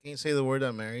Can you say the word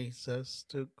that Mary says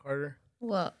to Carter?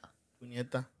 What?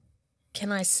 Puñeta.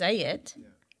 Can I say it?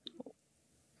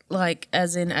 Like,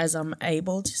 as in, as I'm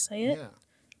able to say it? Yeah.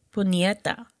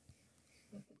 Puñeta.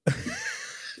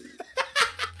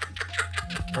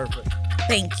 Perfect.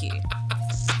 Thank you.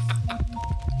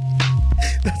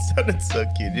 That sounded so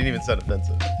cute. It didn't even sound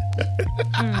offensive.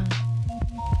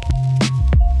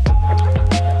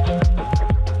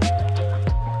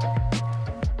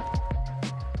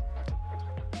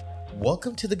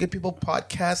 Welcome to the Good People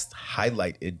Podcast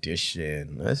Highlight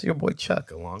Edition. That's your boy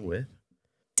Chuck, along with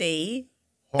Dee.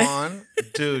 Juan,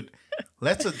 dude,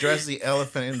 let's address the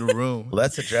elephant in the room.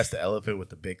 Let's address the elephant with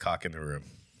the big cock in the room.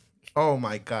 Oh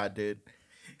my God, dude.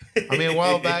 I mean, a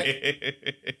while back,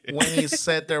 when you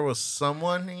said there was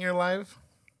someone in your life,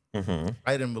 I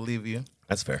didn't believe you.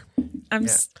 That's fair. I'm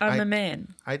I- a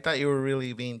man. I thought you were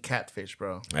really being catfish,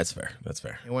 bro. That's fair. That's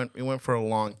fair. It went for a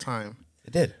long time.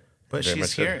 It did. But Very she's much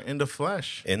so. here in the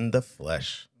flesh. In the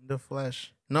flesh. In the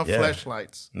flesh. No Yeah.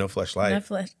 fleshlights. No fleshlight. No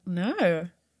flesh. No. No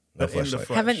But in the fleshlight.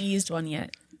 flesh. Haven't used one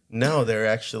yet. No, they're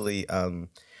actually.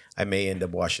 I may end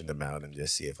up washing them out and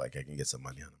just see if I can get some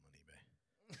money on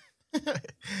them on eBay.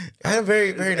 I have a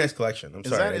very, very nice collection. I'm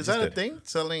sorry. Is that a thing?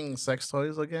 Selling sex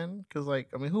toys again? Because,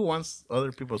 who wants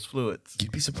other people's fluids?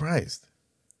 You'd be surprised.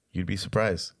 You'd be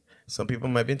surprised. Some people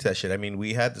might be into that shit. I mean,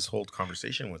 we had this whole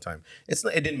conversation one time. It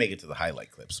didn't make it to the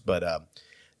highlight clips, but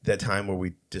that time where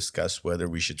we discussed whether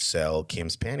we should sell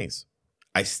Kim's panties.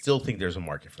 I still think there's a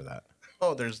market for that.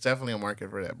 Oh, there's definitely a market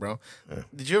for that, bro.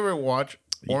 Did you ever watch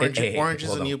Orange is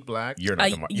hold the on. New Black? You're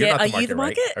not the market. yeah, You're not are you the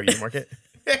right? market? Are you the market?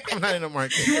 I'm not in the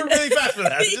market. You were really fast for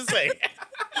that. I'm just saying.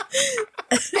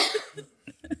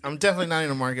 I'm definitely not in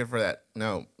the market for that.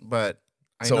 No, but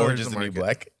I So know Orange there's is a the New market.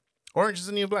 Black? Orange is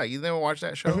the New Black. You never watched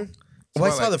that show? It's Well, I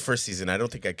about, saw the first season. I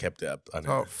don't think I kept up on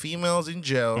it. females in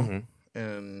jail, Mhm.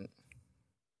 and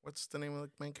what's the name of the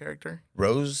main character?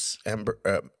 Rose, Amber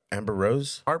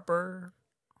Rose? Harper.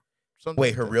 Something Wait,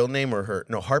 like her that. real name or her?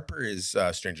 No, Harper is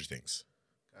Stranger Things.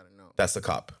 I don't know. That's the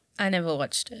cop. I never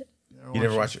watched it. You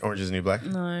never watched Orange is the New Black?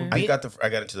 No. I got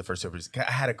into the first episode.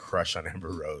 I had a crush on Amber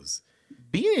Rose.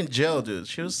 Being in jail, dude.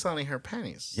 She was selling her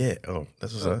panties. Yeah. Oh,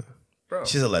 that's what's up. Bro.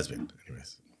 She's a lesbian,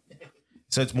 anyways.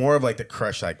 So it's more of like the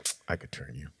crush. Like I could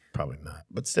turn you. Probably not,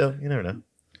 but still, you never know.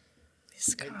 This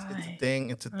It's a guy. thing.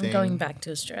 It's a I'm thing. going back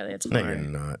to Australia No, tomorrow. you're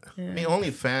not. I mean,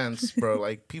 OnlyFans, bro.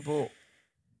 Like people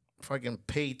fucking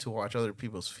pay to watch other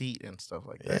people's feet and stuff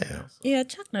like that. Yeah. You know? So Yeah,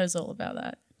 Chuck knows all about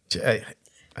that.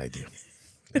 I do.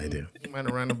 I do. you might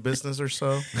have run a business or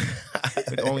so. Like I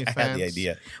had OnlyFans. the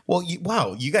idea. Well,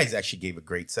 wow, you guys actually gave a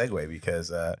great segue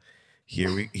because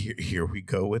here we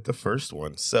go with the first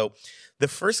one. So the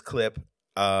first clip,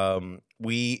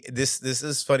 this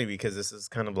is funny because this is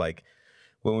kind of like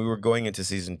when we were going into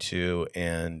season 2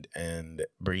 and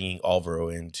bringing Alvaro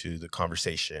into the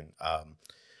conversation.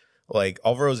 Like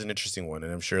Alvaro is an interesting one,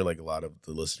 and I'm sure like a lot of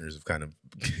the listeners have kind of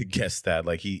guessed that.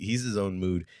 Like he's his own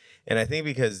mood, and I think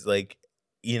because like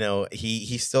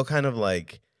he's still kind of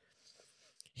like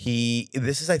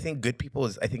this is I think Good People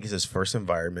is his first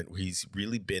environment where he's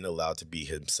really been allowed to be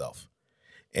himself.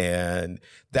 And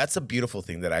that's a beautiful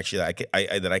thing that actually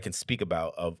I can speak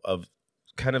about of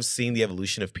kind of seeing the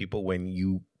evolution of people when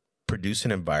you produce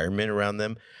an environment around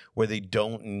them where they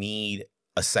don't need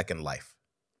a second life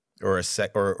or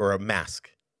a mask,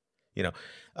 not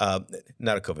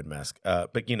a COVID mask,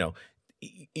 but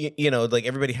like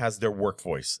everybody has their work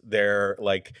voice, their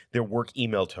work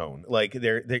email tone, like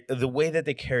the way that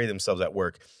they carry themselves at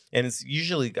work, and it's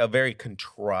usually a very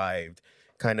contrived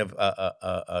kind of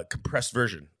a compressed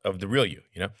version of the real you,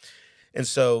 And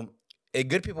so at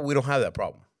Good People, we don't have that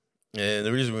problem. And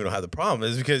the reason we don't have the problem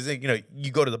is because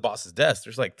you go to the boss's desk,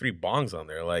 there's like 3 bongs on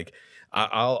there. Like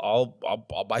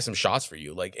I'll buy some shots for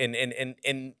you, like and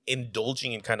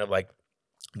indulging in kind of like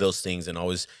those things and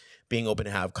always being open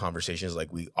to have conversations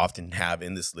like we often have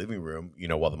in this living room,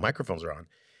 while the microphones are on,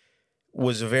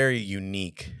 was a very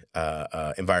unique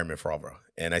environment for Alvaro.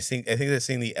 And I think that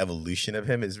seeing the evolution of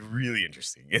him is really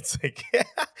interesting. It's like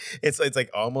it's like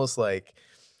almost like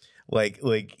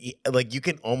you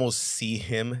can almost see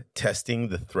him testing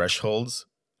the thresholds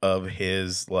of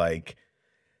his like,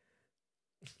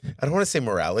 I don't want to say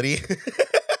morality,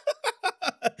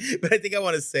 but I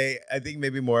think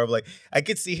maybe more of like, I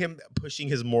could see him pushing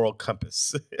his moral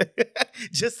compass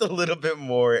just a little bit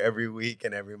more every week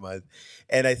and every month.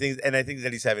 And I think that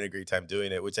he's having a great time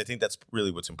doing it, which I think that's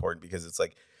really what's important, because it's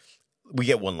like, we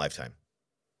get one lifetime,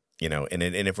 and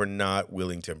if we're not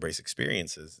willing to embrace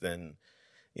experiences, then,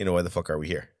 why the fuck are we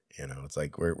here? It's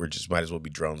like, we're just might as well be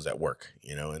drones at work,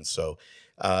 and so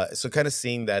kind of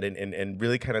seeing that and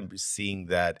really kind of seeing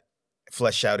that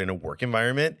flesh out in a work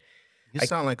environment. You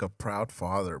sound like a proud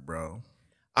father, bro.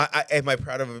 Am I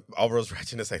proud of Alvaro's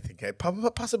ratchetness? I think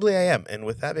possibly I am. And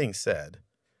with that being said,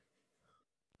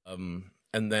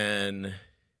 and then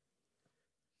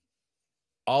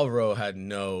Alvaro had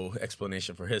no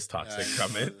explanation for his toxic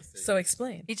comment. So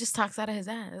explain. He just talks out of his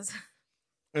ass.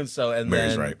 And so,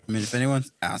 Mary's then, right. I mean, if anyone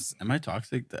asks, "Am I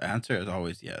toxic?" the answer is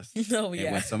always yes. Oh, And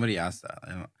yeah. when somebody asks that,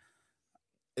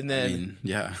 and then, I mean,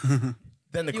 yeah.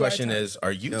 then the You question are is,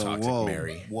 are you Yo, toxic, whoa,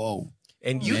 Mary? Whoa.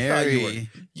 And you Mary.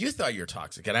 thought you're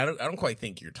toxic, and I don't quite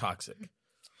think you're toxic.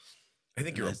 I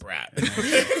think you're a brat.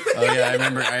 Oh yeah, I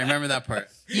remember that part.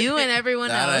 You and everyone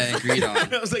That I else. agreed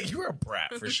on. I was like, you're a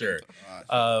brat for sure.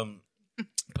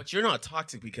 But you're not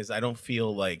toxic because I don't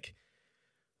feel like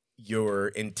your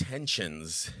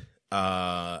intentions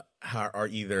are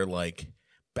either like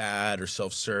bad or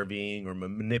self-serving or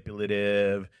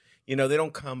manipulative. You know, they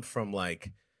don't come from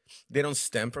like, they don't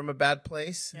stem from a bad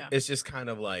place. Yeah. It's just kind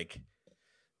of like,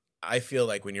 I feel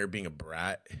like when you're being a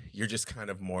brat, you're just kind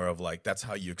of more of like, that's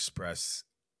how you express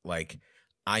like,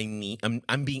 I need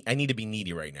to be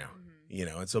needy right now. You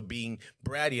know, and so being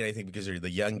bratty, and I think because you're the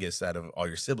youngest out of all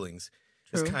your siblings,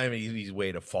 it's kind of an easy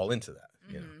way to fall into that.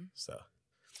 You know, so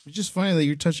It's just funny that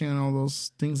you're touching on all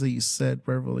those things that you said,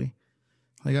 Beverly.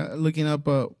 Like looking up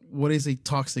what is a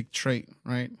toxic trait,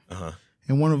 right?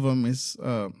 And one of them is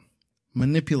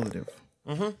manipulative.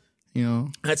 You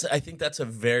know, I think that's a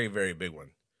very, very big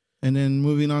one. and then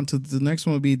moving on to the next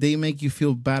one would be they make you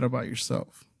feel bad about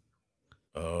yourself.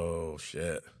 Oh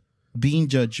shit! Being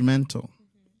judgmental,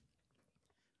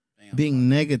 being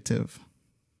negativity,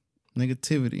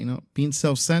 you know, being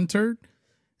self-centered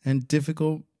and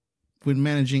difficult with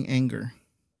managing anger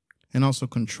and also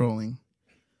controlling.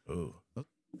 Ooh.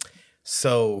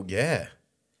 So yeah,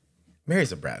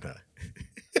 Mary's a brat, huh?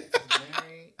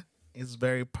 Mary is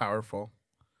very powerful.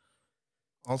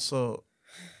 Also,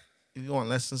 if you want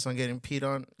lessons on getting peed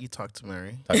on, you talk to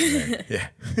Mary. Talk to Mary. Yeah.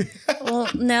 Well,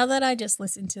 now that I just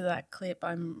listened to that clip,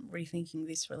 I'm rethinking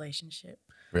this relationship.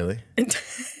 Really?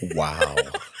 Wow.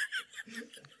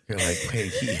 You're like,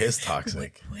 wait, he is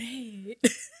toxic. Wait.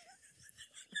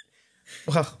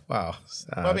 Well, wow.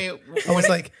 I mean, I was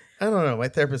like, I don't know. My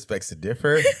therapist begs to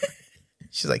differ.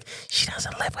 She's like, she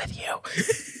doesn't live with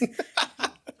you.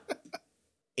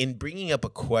 In bringing up a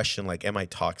question like, am I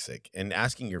toxic? And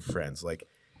asking your friends, like,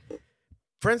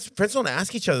 friends don't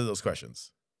ask each other those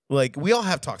questions. Like, we all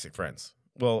have toxic friends.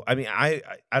 Well, I mean, I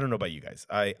don't know about you guys.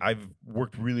 I've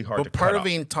worked really hard to but part cut of off.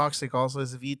 being toxic also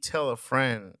is if you tell a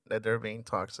friend that they're being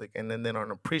toxic and then they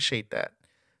don't appreciate that,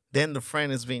 then the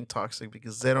friend is being toxic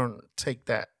because they don't take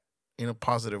that in a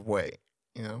positive way,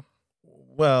 you know?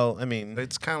 Well, I mean,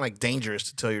 It's kind of like dangerous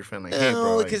to tell your friend, like, hey,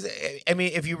 bro. no, because I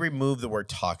mean, if you remove the word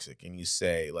toxic and you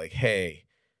say like, hey,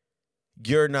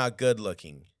 you're not good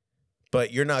looking,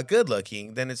 but you're not good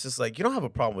looking, then it's just like, you don't have a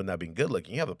problem with not being good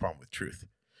looking. You have a problem with truth.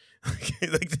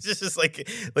 Like this is just like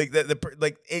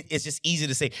it's just easy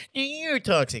to say you're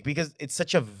toxic because it's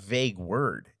such a vague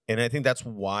word, and I think that's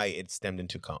why it stemmed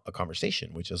into a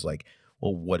conversation, which is like,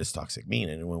 well, what does toxic mean?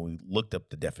 And when we looked up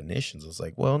the definitions, it's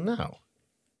like, well, no,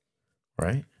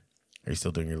 right? Are you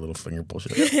still doing your little finger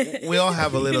bullshit? We all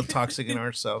have a little toxic in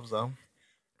ourselves, though.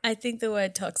 I think the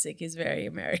word toxic is very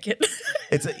American.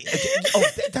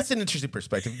 That's an interesting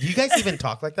perspective. Do you guys even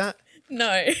talk like that?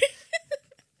 No.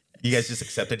 You guys just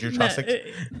accepted you're toxic?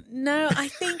 No, I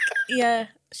think, yeah.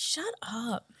 Shut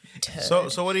up.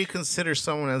 turd. So what do you consider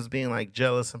someone as being like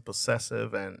jealous and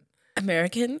possessive and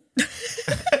American?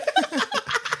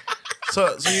 so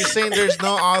you're saying there's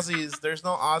no Aussies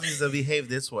that behave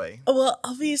this way? Well,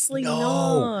 obviously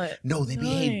not. No, they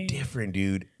behave different,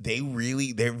 dude. They're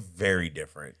very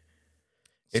different.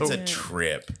 It's So- a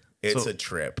trip. It's a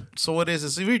trip. So what is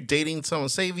this? If you're dating someone,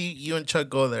 say if you and Chuck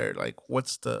go there, like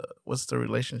what's the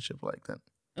relationship like then?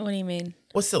 What do you mean?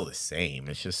 Well, still the same.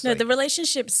 It's just No, like, the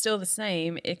relationship's still the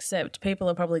same, except people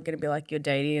are probably going to be like, you're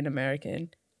dating an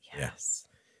American. Yes.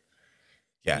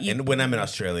 yeah. And when I'm in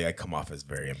Australia, I come off as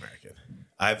very American.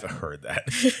 I've heard that.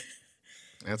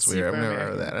 That's Super weird. I've never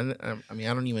heard of that. I mean,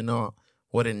 I don't even know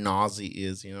what an Aussie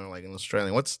is. You know, like an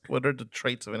Australian. What are the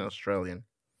traits of an Australian?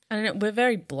 I don't know. We're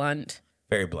very blunt.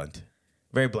 Very blunt.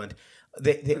 Very blunt.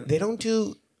 They don't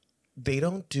do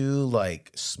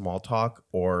like small talk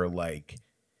or like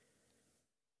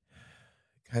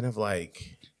kind of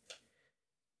like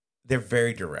they're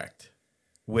very direct,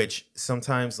 which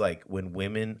sometimes like when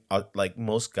women like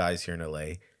most guys here in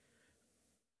LA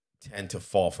tend to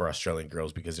fall for Australian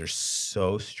girls because they're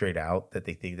so straight out that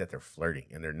they think that they're flirting,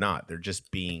 and they're not. They're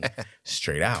just being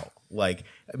straight out. Like,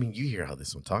 I mean, you hear how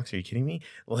this one talks. Are you kidding me?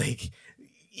 Like,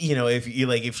 you know, if you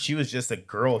like, if she was just a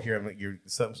girl here, I'm like,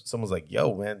 someone's like,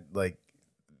 yo, man, like,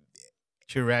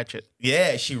 She ratchet.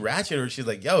 yeah, she ratchet, or she's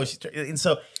like, yo, and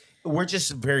so we're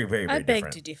just very, very, very I beg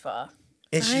different. to differ.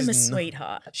 And I'm a she's not-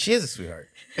 sweetheart. She is a sweetheart.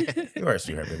 You are a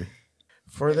sweetheart, baby.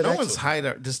 For the No next one's one. high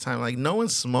this time. Like no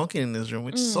one's smoking in this room,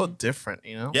 which is so different.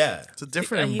 You know. Yeah. It's a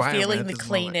different Are you environment. feeling at the this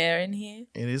clean moment. air in here?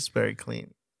 It is very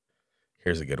clean.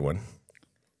 Here's a good one.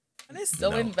 I'm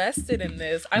so No. invested in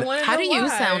this. I want to How know do you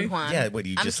why. sound, Juan? Yeah, what do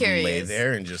you I'm just lay curious.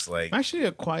 there and just like I'm actually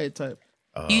a quiet type.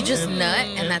 You just oh. nut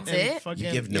and that's it? fucking-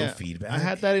 You give no feedback? I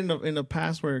had that in the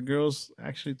past where girls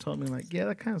actually told me like, yeah,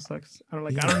 that kind of sucks. I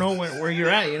don't know where you're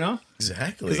at, you know,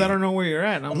 Exactly. because I don't know where you're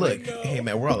at. And I'm Look, like, hey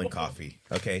man, we're all in coffee,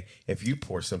 okay? If you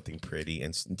pour something pretty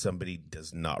and somebody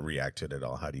does not react to it at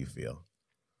all, how do you feel?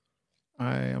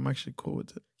 I'm actually cool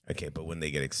with it. Okay, but when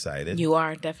they get excited, You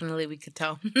are definitely. We could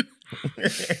tell.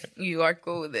 You are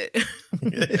cool with it.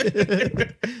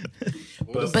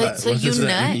 But so What you does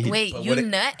that nut? mean? Wait, But you what it-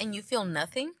 nut and you feel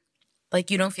nothing?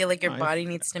 Like you don't feel like your No, I- body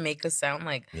needs to make a sound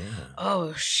like, yeah.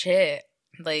 oh shit,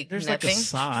 like There's nothing. like a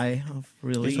sigh of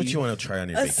relief. Here's what you want to try on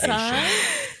your A vacation. sigh?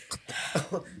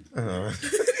 Uh,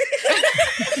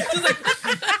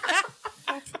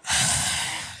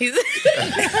 He's-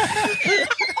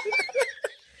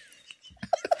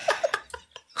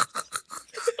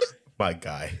 my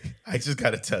guy, I just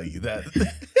got to tell you that,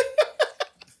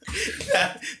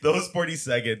 those 40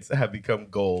 seconds have become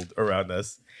gold around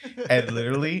us. And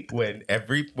literally,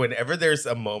 whenever there's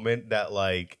a moment that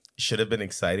like should have been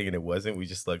exciting and it wasn't, we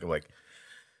just look like,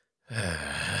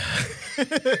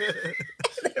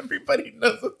 everybody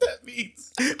knows what that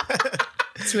means.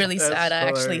 It's really That's sad. I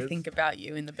actually hilarious. think about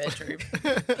you in the bedroom.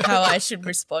 How I should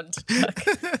respond to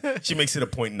Chuck. She makes it a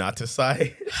point not to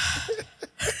sigh.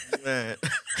 Man.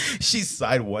 She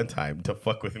sighed one time to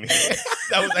fuck with me.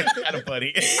 That was actually kind of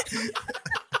funny.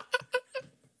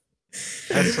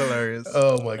 That's hilarious.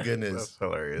 Oh my goodness. That's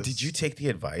hilarious. Did you take the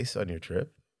advice on your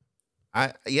trip?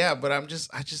 Yeah, but I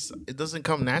just it doesn't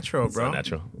come natural, It's bro. not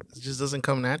natural. It just doesn't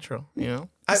come natural, you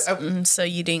know? So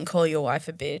you didn't call your wife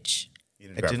a bitch? You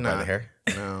didn't I grab did her by the not. hair?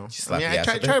 No. She slapped the I ass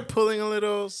a bit? tried pulling a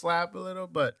little, slap a little,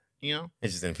 but you know, It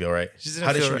just didn't feel right. She didn't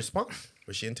How did feel she right. respond?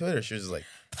 Was she into it, or she was just like,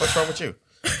 "What's wrong with you?"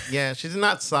 yeah, she did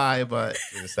not sigh, but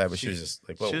She didn't decide, but she was just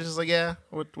like, "Whoa, she was just like, yeah,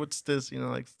 what's this? You know,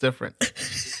 like it's different.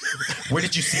 where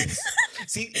did you see this?"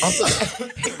 See, also,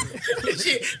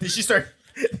 did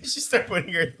she start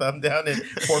putting her thumb down and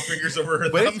four fingers over her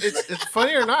But thumb? it's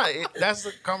funny or not, that's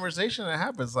the conversation that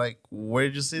happens. Like, where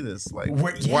did you see this? Like,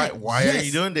 Where- yeah, why are yes.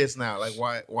 you doing this now? Like,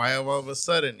 why all of a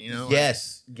sudden? You know?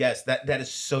 Yes, that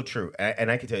is so true,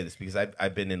 and I can tell you this because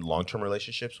I've been in long-term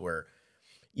relationships where,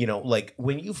 you know, like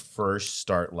when you first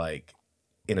start like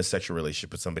in a sexual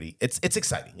relationship with somebody, it's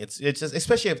exciting. It's just,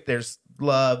 especially if there's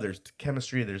love, there's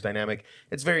chemistry, there's dynamic.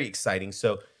 It's very exciting.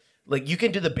 So like you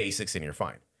can do the basics and you're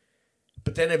fine.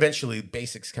 But then eventually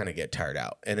basics kind of get tired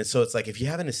out. And so it's like if you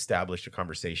haven't established a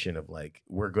conversation of like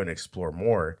we're going to explore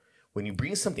more, when you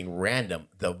bring something random,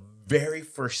 the very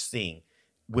first thing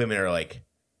women are like,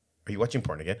 "Are you watching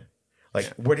porn again? Like,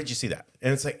 where did you see that?"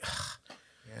 And it's like,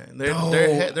 Yeah, and no,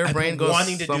 their I've brain been goes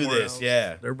wanting to do somewhere this. else.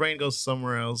 Yeah. Their brain goes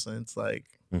somewhere else, and it's like,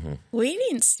 We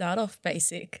didn't start off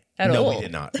basic at No, all. we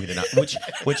did not. We did not.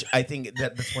 Which I think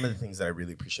that's one of the things that I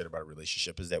really appreciate about a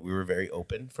relationship is that we were very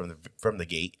open from the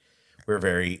gate. We were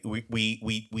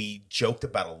we joked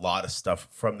about a lot of stuff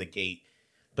from the gate,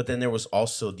 but then there was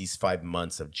also these 5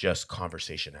 months of just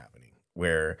conversation happening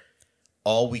where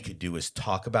all we could do is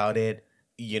talk about it.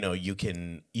 You know, you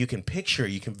can picture,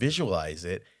 you can visualize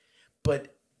it,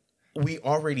 but we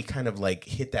already kind of like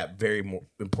hit that very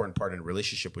important part in a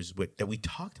relationship was that we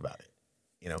talked about it.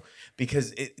 You know,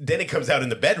 because then it comes out in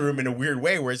the bedroom in a weird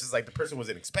way where it's just like the person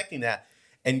wasn't expecting that.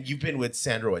 And you've been with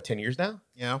Sandra, what, 10 years now?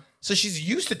 yeah, So she's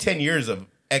used to 10 years of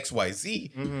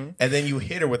XYZ, and then you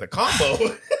hit her with a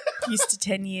combo. Used to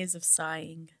 10 years of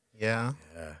sighing. yeah,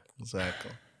 Yeah.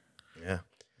 exactly. Yeah.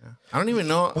 I don't even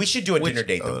know. We should do a which dinner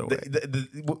date, other though.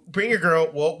 way. Bring your girl.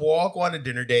 We'll all go on a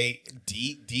dinner date.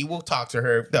 D will talk to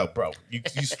her. No, bro. You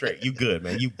straight. You good,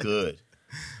 man. You good.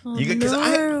 Oh, You good? 'Cause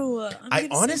I I'm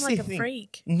gonna honestly seem like a think-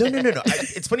 freak. No.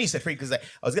 It's funny you said freak because I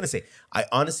was going to say, I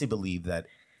honestly believe that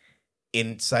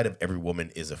inside of every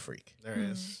woman is a freak. There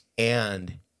is.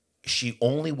 And she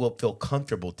only will feel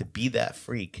comfortable to be that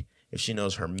freak if she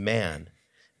knows her man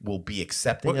will be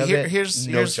accepting Well, of it. here's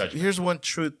no judgment. here's one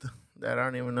truth that I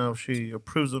don't even know if she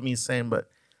approves of me saying, but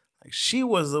like she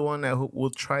was the one that will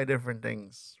try different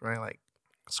things, right? Like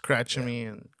scratching me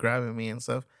and grabbing me and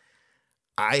stuff.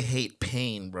 I hate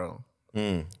pain, bro.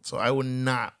 Mm. So I would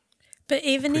not. But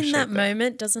even in Appreciate that that.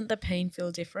 moment, doesn't the pain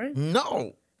feel different?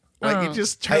 No, Like it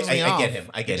just turns me off. I get him.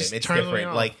 I get him. It's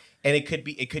different. Like, and it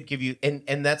could give you,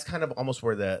 and that's kind of almost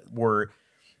where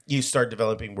you start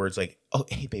developing words like, oh,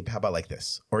 hey babe, how about like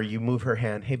this? Or you move her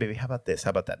hand, hey baby, how about this?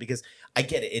 How about that? Because I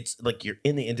get it. It's like you're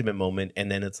in the intimate moment,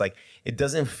 and then it's like it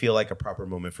doesn't feel like a proper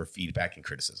moment for feedback and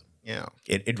criticism. Yeah.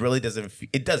 It really doesn't.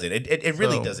 It doesn't. It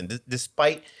really doesn't.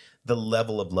 Despite the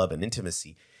level of love and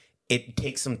intimacy, it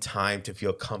takes some time to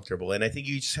feel comfortable, and I think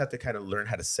you just have to kind of learn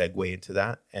how to segue into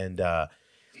that, and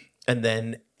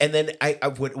then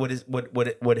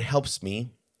what helps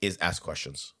me is ask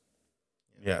questions.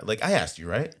 Yeah, like I asked you,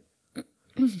 right?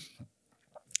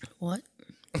 What?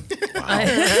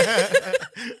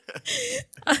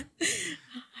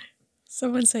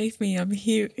 Someone save me! I'm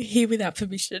here without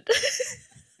permission.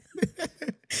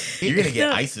 You're gonna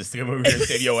get ISIS to come over here and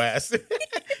save your ass.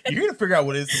 You're gonna figure out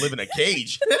what it is to live in a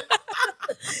cage.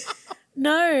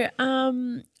 No,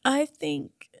 I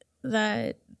think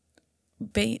that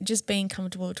being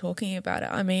comfortable talking about it.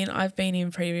 I mean, I've been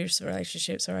in previous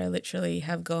relationships where I literally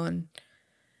have gone,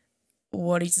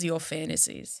 what is your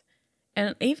fantasies?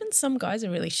 And even some guys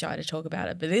are really shy to talk about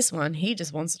it. But this one, he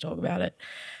just wants to talk about it.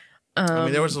 I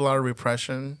mean, there was a lot of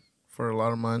repression for a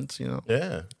lot of months, you know.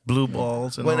 Yeah. Blue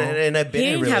balls and and I've been He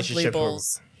in didn't have relationships. blue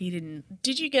balls. He didn't.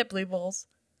 Did you get blue balls?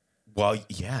 Well,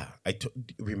 yeah.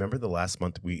 Remember the last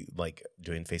month we like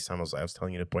doing FaceTime. I was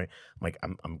telling you the point. I'm like,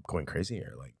 I'm going crazy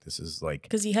here. Like this is like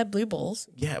Because he had blue balls.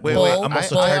 yeah. Wait, I'm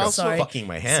also tired of sorry. fucking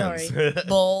my hands. Sorry.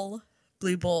 Ball.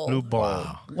 Blue ball. blue ball.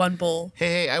 Wow. One ball.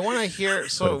 Hey, I want to hear.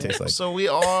 So, What it tastes like. so we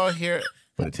all hear.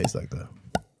 What it tastes like though.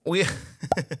 We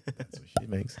That's what she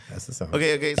makes. That's the sound.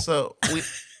 okay. So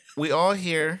we all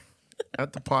here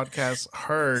at the podcast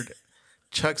heard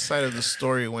Chuck's side of the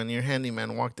story when your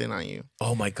handyman walked in on you.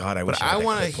 Oh my god! I wish. But I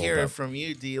want to hear it from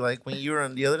you, D. Like when you were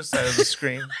on the other side of the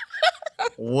screen,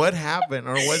 what happened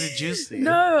or what did you see?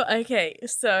 No, okay.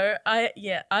 So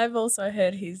I've also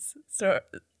heard his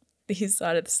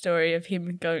side of the story of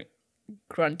him going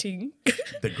grunting.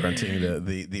 the grunting,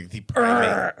 the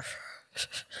primate,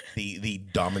 the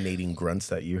dominating grunts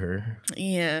that you heard.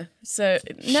 Yeah. So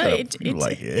Shut up. You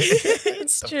like it.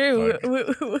 It's true.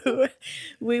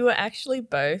 We were actually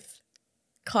both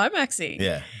climaxing.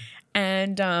 Yeah.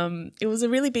 And it was a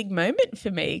really big moment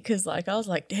for me because, like, I was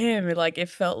like, damn, like it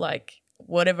felt like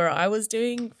whatever I was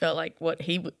doing felt like what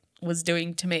he was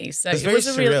doing to me. So It's it was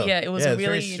a very real, surreal. it was it's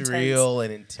really very intense. surreal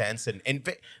and intense and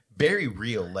very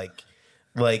real. Like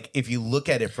if you look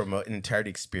at it from an entire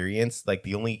experience, like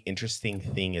the only interesting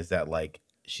thing is that like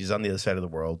she's on the other side of the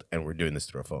world and we're doing this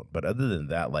through a phone. But other than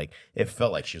that, like it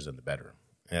felt like she was in the bedroom.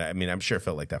 And I mean, I'm sure it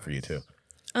felt like that for you too.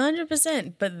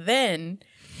 100%. But then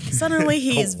suddenly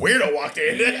he's Weirdo walked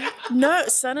in. no,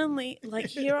 suddenly like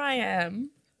here I am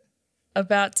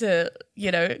about to,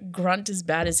 grunt as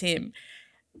bad as him.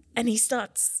 And he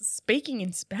starts speaking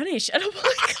in Spanish. And I'm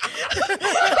like,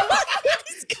 what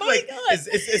is going on? Is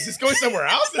this going somewhere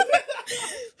else?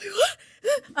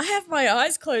 I have my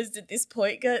eyes closed at this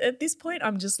point. At this point,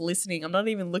 I'm just listening. I'm not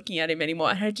even looking at him anymore.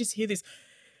 And I just hear this,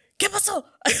 ¿Qué pasó?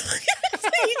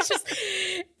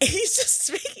 he's just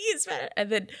speaking in Spanish. And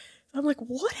then I'm like,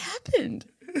 what happened?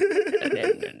 And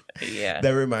then, yeah.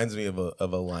 That reminds me of a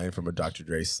line from a Dr.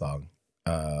 Dre song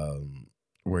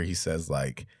where he says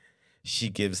like, she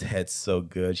gives head so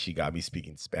good, she got me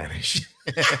speaking Spanish.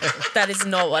 That is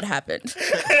not what happened.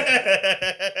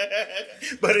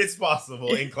 But it's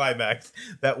possible in climax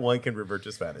that one can revert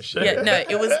to Spanish. Yeah, no,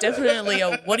 it was definitely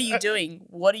a, what are you doing?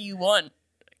 What do you want?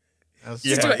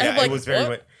 Yeah, I'm like, it was very what?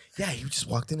 much. Yeah, he just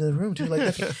walked into the room, dude,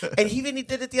 like that. And he even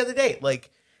did it the other day.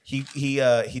 Like he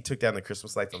took down the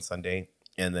Christmas lights on Sunday,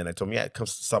 and then I told him, yeah, come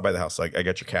stop by the house. Like I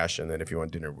got your cash, and then if you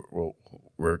want dinner,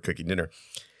 we're cooking dinner.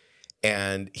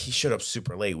 And he showed up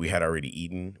super late. We had already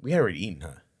eaten. Huh?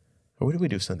 Or what did we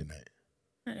do Sunday night?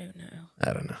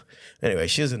 I don't know. Anyway,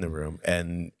 she was in the room,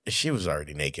 and she was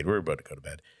already naked. We were about to go to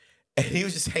bed, and he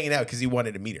was just hanging out because he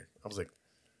wanted to meet her. I was like,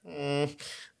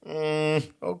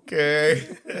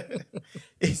 okay.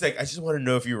 He's like, I just want to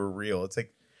know if you were real. It's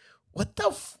like, what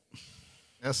the?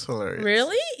 That's hilarious.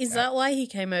 Really? Is that why he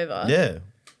came over? Yeah,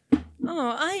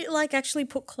 Oh, I actually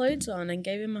put clothes on and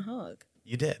gave him a hug.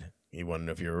 you did. You want to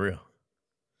know if you were real.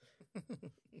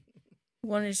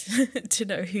 Wanted to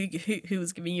know who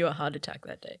was giving you a heart attack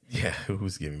that day. Yeah,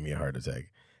 who's giving me a heart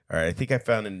attack? All right, I think I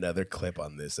found another clip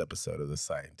on this episode of the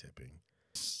Sigh and Tipping.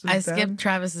 I skipped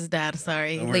Travis's dad.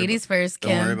 Sorry. Don't worry Ladies first,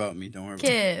 Kim. Don't worry about me. Don't worry about me.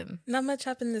 Kim. Not much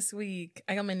happened this week.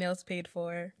 I got my nails paid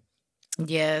for.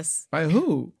 Yes. By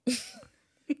who?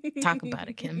 Talk about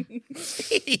it, Kim.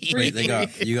 Wait,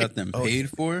 you got them paid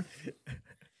for?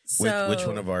 So, Which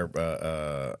one of our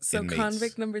So inmates?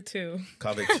 convict number 2.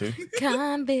 Convict 2?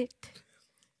 Convict.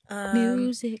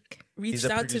 Music. Reached He's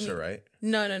a out to producer, me. right?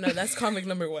 No. That's comic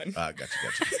number 1. Gotcha.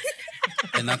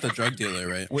 And not the drug dealer,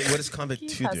 right? Wait, what does Convict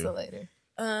 2 do? Later.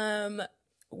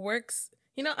 Works.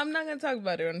 I'm not gonna talk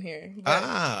about it on here.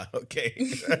 But, Okay.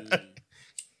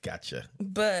 Gotcha.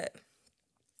 but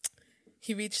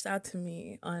he reached out to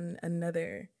me on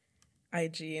another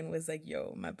IG and was like,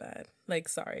 "Yo, my bad. Like,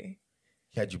 sorry."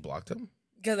 Had you blocked him?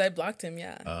 Because I blocked him.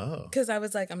 Yeah. Oh. Because I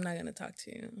was like, I'm not gonna talk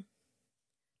to you.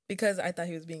 Because I thought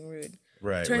he was being rude.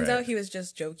 Right. Turns out he was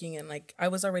just joking, and like I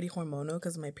was already hormonal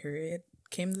because my period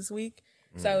came this week,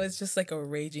 so I was just like a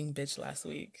raging bitch last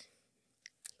week.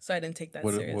 So I didn't take that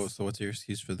serious. So what's your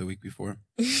excuse for the week before?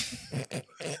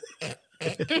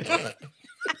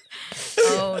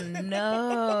 Oh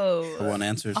no. The one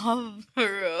answers.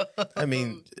 Alvaro. I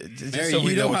mean, Mary,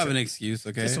 you don't have an excuse,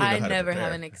 okay? just so we know I how to never prepare.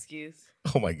 have an excuse.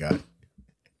 Oh my god.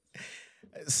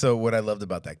 So what I loved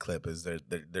about that clip is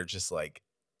they're just like,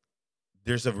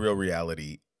 there's a real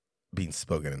reality being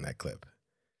spoken in that clip.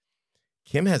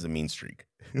 Kim has a mean streak.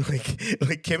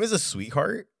 like Kim is a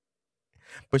sweetheart,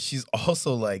 but she's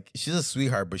also like, she's a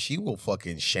sweetheart, but she will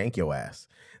fucking shank your ass.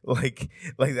 Like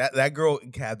that girl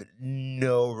had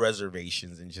no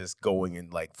reservations and just going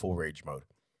in like full rage mode.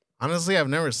 Honestly, I've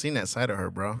never seen that side of her,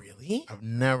 bro. Really? I've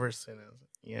never seen it.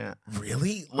 Yeah.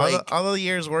 Really? All the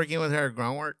years working with her at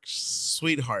Groundwork,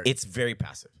 sweetheart. It's very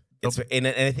passive. It's and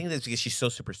I think that's because she's so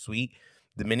super sweet.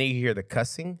 The minute you hear the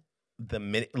cussing, the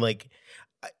minute like,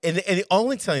 and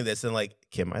only telling you this, and like,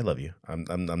 Kim, I love you.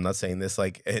 I'm not saying this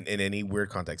like in any weird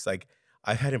context. Like,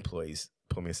 I've had employees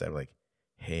pull me aside like,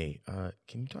 hey,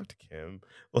 can you talk to Kim?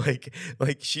 Like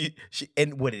she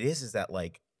and what it is that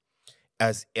like,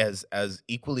 as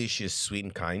equally as she is sweet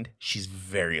and kind, she's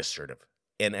very assertive.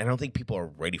 And I don't think people are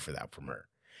ready for that from her.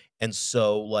 And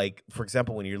so, like, for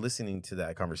example, when you're listening to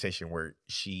that conversation where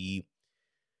she's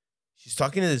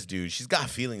talking to this dude, she's got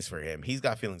feelings for him. He's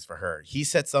got feelings for her. He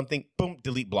said something, boom,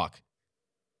 delete, block.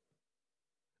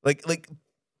 Like,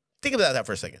 think about that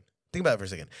for a second.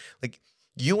 Like,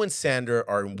 you and Sandra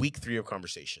are in week 3 of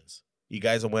conversations. You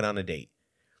guys went on a date.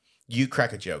 You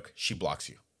crack a joke. She blocks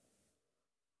you.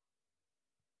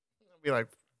 I'll be like,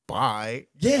 bye.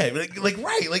 Yeah, like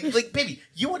right, like baby,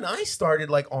 you and I started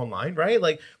like online, right?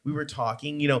 Like we were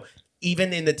talking, you know,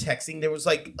 even in the texting, there was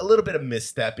like a little bit of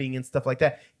misstepping and stuff like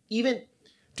that. Even,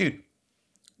 dude,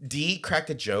 Dee cracked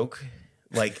a joke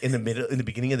like in the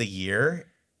beginning of the year,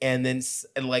 and then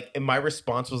and my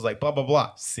response was like blah blah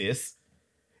blah, sis,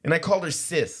 and I called her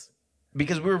sis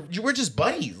because we're just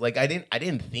buddies. Like I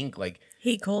didn't think like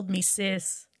He called me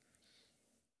sis.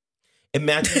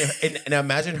 imagine and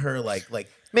imagine her like.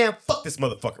 Man, fuck this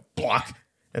motherfucker. Block.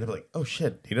 And I'd be like, oh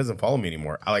shit, he doesn't follow me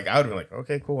anymore. I would have been like,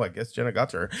 okay, cool. I guess Jenna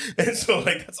got to her. And so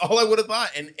like that's all I would have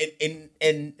thought.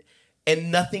 And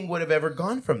nothing would have ever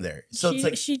gone from there. So it's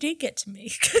like She did get to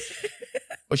me.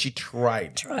 oh, she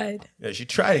tried. Tried. Yeah, she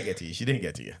tried to get to you. She didn't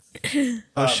get to you.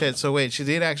 Oh shit! So wait, she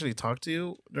did actually talk to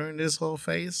you during this whole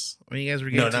phase when you guys were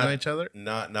getting to know each other?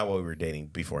 Not while we were dating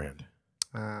beforehand.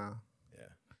 No,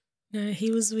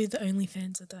 he was with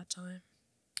OnlyFans at that time.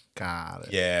 Got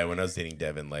it. Yeah, when I was dating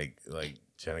Devin, like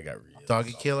Jenna got really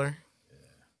Doggy salty. killer.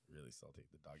 Yeah, really salty.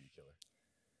 The doggy killer.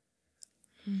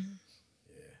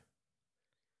 Yeah.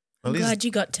 I'm glad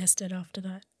you got tested after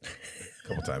that. A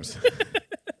couple times.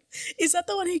 Is that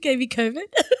the one who gave you COVID?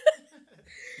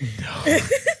 No.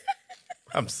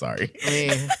 I'm sorry. I mean,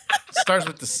 it starts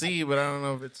with the C, but I don't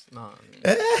know if it's not.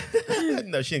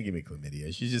 No, she didn't give me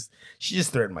chlamydia. She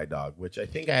just threatened my dog, which I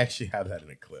think I actually have that in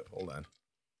a clip. Hold on.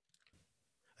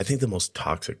 I think the most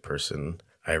toxic person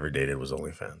I ever dated was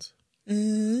OnlyFans.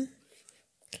 Mm-hmm.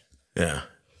 Yeah.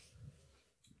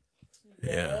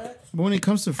 Yeah. But when it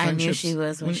comes to I friendships, knew she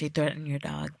was when she threatened your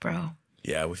dog, bro.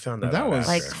 Yeah, we found out. That out was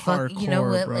Like, after. fuck, you know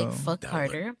hardcore, what? bro. Like, fuck That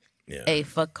Carter. Yeah. Hey,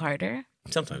 fuck Carter.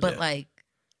 Sometimes. But, yeah.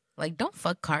 like, don't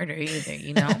fuck Carter either,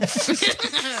 you know?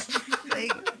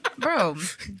 Like, bro.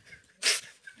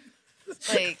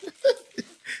 Like,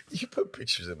 You put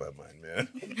pictures in my mind, man.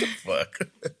 What the fuck?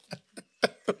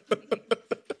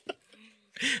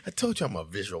 I told you I'm a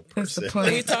visual That's the person.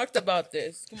 point. We talked about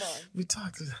this. Come on. We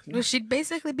talked. well, she'd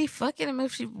basically be fucking him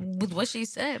with what she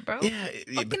said, bro. Yeah,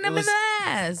 Fucking him in the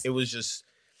ass. It was just,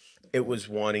 it was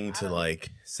wanting to like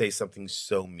say something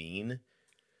so mean.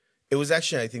 It was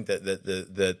actually, I think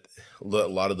that a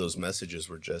lot of those messages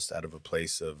were just out of a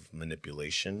place of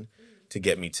manipulation to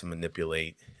get me to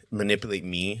manipulate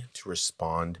me to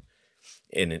respond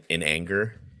in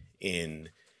anger, in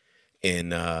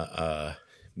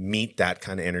meet that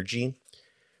kind of energy,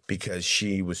 because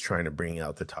she was trying to bring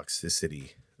out the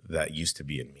toxicity that used to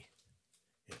be in me.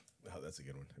 Yeah. Oh, that's a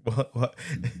good one. Well,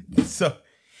 so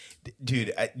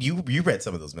Dude, you read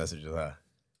some of those messages, huh?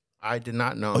 I did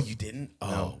not know. Oh, you didn't?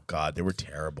 Oh, God, they were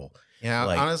terrible. Yeah,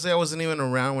 Like- honestly, I wasn't even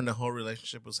around when the whole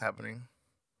relationship was happening.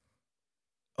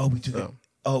 Oh, we took So- it.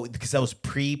 Oh, because that was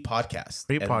pre-podcast.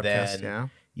 And Pre-podcast, then- yeah.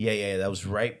 Yeah. That was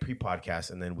right pre-podcast.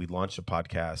 And then we launched a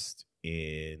podcast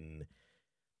in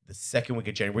the second week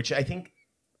of January, which I think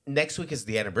next week is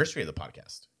the anniversary of the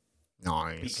podcast.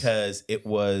 Nice. Because it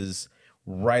was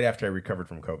right after I recovered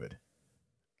from COVID.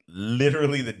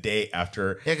 Literally the day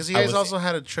after. Yeah, because you I guys was- also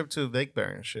had a trip to Lake Bear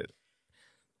and shit.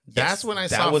 That's Yes, when I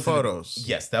that saw was in the- photos.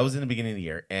 yes, that was in the beginning of the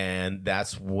year, and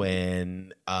that's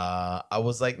when I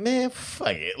was like, "Man,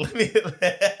 fuck it, let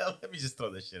me just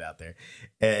throw this shit out there."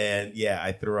 And yeah,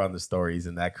 I threw on the stories,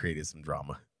 and that created some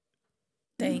drama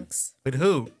Thanks. With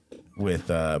who? with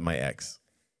my ex,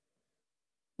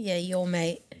 Yeah, your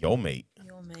mate. yo mate,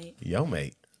 Your mate. yo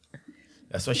mate.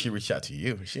 That's why she reached out to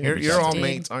you. She didn't You're, reach you're out all to me.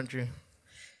 mates, aren't you?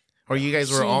 Or you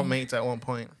guys were all mates at one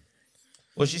point.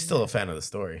 Well, she's still a fan of the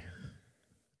story.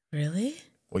 Really?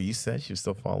 Well, you said she was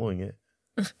still following it.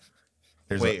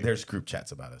 There's group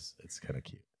chats about us. It's kind of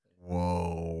cute.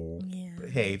 Whoa. Yeah. But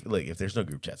hey, look, if there's no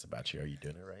group chats about you, are you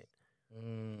doing it right?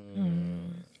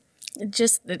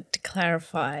 Just to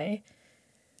clarify,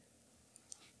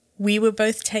 we were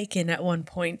both taken at one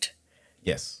point,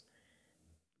 Yes.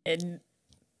 and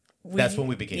That's when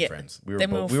we became yeah. friends. We were Then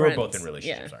both, we we were were both in friends,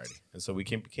 relationships yeah. already, and so we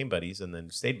became buddies, and then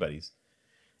stayed buddies,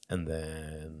 and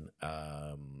then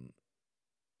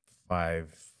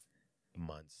 5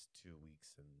 months, 2 weeks,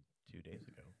 and 2 days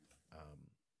ago,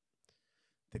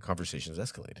 the conversations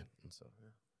escalated, and so yeah,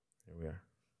 here we are.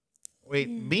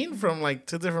 Wait, being from like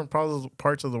two different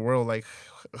parts of the world, like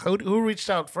who reached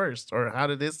out first, or how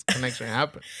did this connection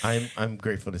happen? I'm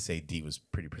grateful to say Dee was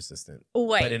pretty persistent,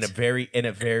 Wait. but in a very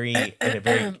Let very me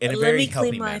healthy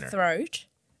clear my manner. throat.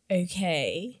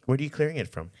 Okay. Where are you clearing it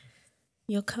from?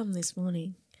 You'll come this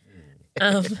morning.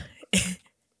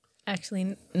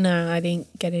 Actually, no, I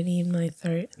didn't get any in my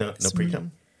throat. No this morning.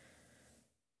 pre-cum?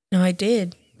 No, I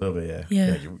did. A little bit,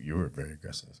 Yeah. you were very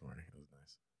aggressive this morning. It was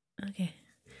nice. Okay.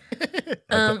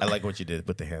 I like what you did.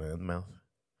 Put the hand in the mouth.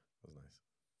 That was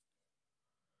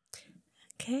nice.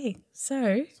 Okay.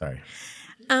 So, Sorry.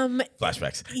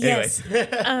 Flashbacks. Yes.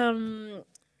 Anyways.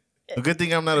 A good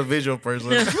thing I'm not a visual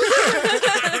person. Me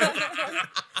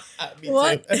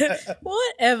what? too.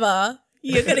 Whatever.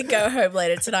 You're gonna go home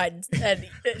later tonight, and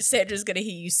Sandra's gonna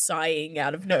hear you sighing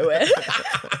out of nowhere.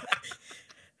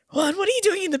 Juan, what are you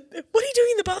doing in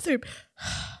the bathroom?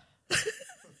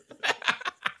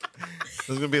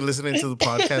 Who's gonna be listening to the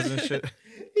podcast and shit?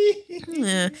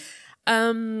 Yeah.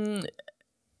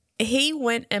 He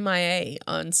went MIA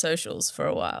on socials for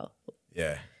a while.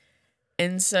 Yeah.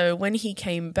 And so when he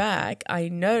came back, I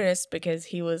noticed because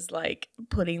he was like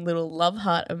putting little love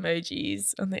heart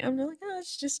emojis on the. I'm like, oh,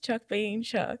 it's just Chuck being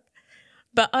Chuck.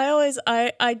 But I always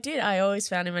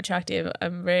found him attractive.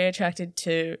 I'm very attracted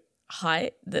to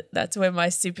height. That's where my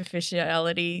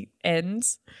superficiality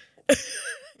ends.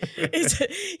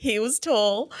 He was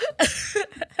tall.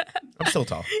 I'm still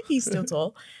tall. He's still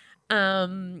tall.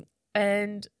 And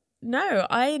no,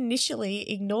 I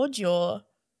initially ignored your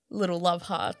little love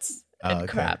hearts and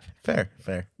Okay. crap. Fair.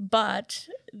 But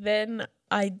then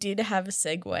I did have a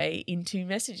segue into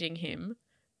messaging him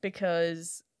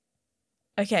because,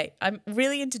 okay, I'm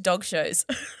really into dog shows.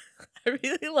 I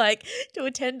really like to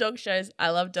attend dog shows. I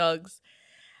love dogs.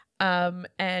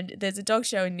 And there's a dog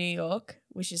show in New York,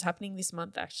 which is happening this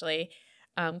month actually,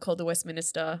 called the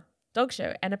Westminster Dog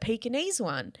Show, and a Pekingese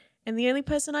one. And the only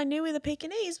person I knew with a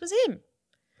Pekingese was him.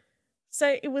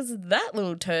 So it was that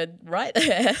little turd right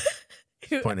there.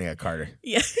 Pointing at Carter.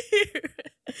 Yeah.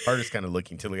 Carter's kind of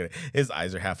looking to look at it. His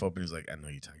eyes are half open. He's like, I know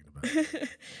you're talking about.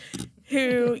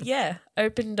 Who, yeah,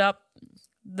 opened up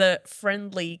the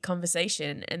friendly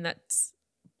conversation. And that's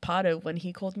part of when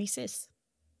he called me sis.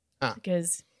 Ah.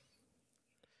 Because,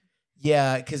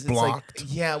 Yeah, because it's Blocked.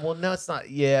 like, yeah, well, no, it's not.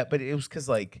 Yeah, but it was because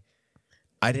like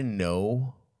I didn't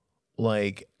know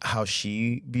like how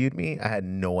she viewed me. I had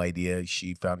no idea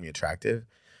she found me attractive.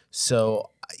 So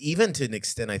even to an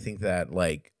extent, I think that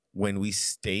like when we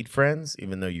stayed friends,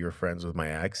 even though you were friends with my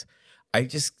ex,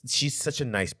 she's such a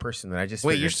nice person that I just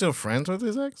Wait, figured- you're still friends with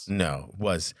his ex? no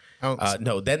was Oh,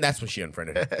 no. Then that's when she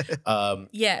unfriended me.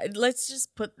 yeah, let's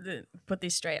just put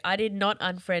this straight. I did not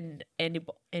unfriend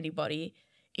anybody.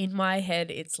 In my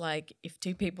head, it's like if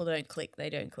two people don't click, they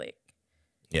don't click.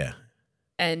 Yeah.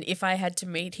 And if I had to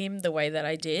meet him the way that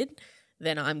I did,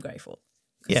 then I'm grateful.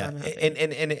 'Cause Yeah, I'm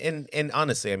happy. and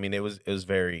honestly, I mean, it was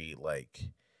very like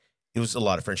it was a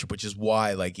lot of friendship, which is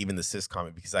why like even the cis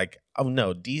comment because like oh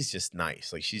no, Dee's just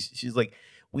nice. Like she's like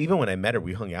even when I met her,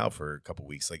 we hung out for a couple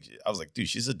weeks. Like I was like, dude,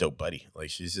 she's a dope buddy. Like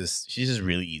she's just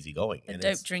really easygoing. A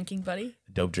dope drinking buddy.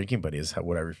 Dope drinking buddy is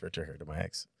what I refer to her, to my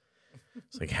ex.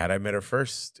 It's like, had I met her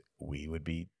first, we would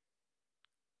be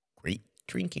great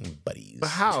drinking buddies. But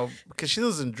how? Because she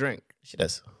doesn't drink. She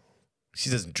does. She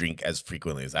doesn't drink as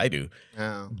frequently as I do.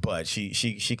 Yeah. But she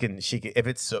can if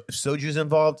it's soju's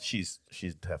involved, she's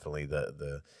definitely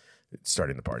the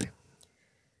starting the party.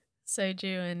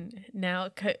 Soju and now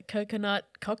coconut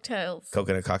cocktails.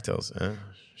 Coconut cocktails.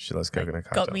 She loves coconut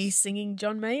cocktails. Got me singing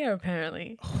John Mayer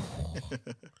apparently. All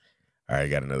right, I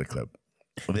got another clip.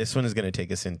 This one is going to take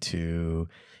us into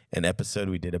an episode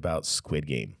we did about Squid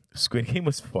Game. Squid Game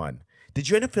was fun. Did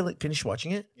you end up finish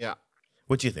watching it? Yeah.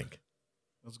 What do you think?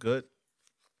 It was good.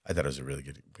 I thought it was a really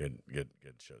good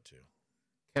show too.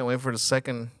 Can't wait for the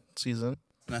second season.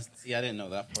 See, I didn't know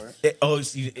that part. It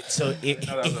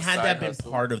had that been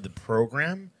part of the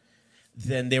program,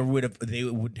 then they would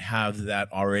have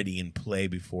that already in play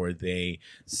before they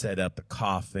set up the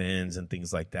coffins and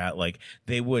things like that. Like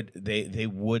they would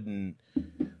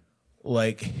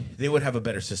have a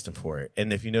better system for it.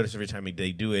 And if you notice, every time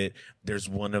they do it, there's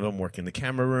one of them working the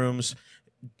camera rooms,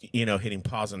 hitting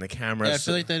pause on the camera. Yeah, I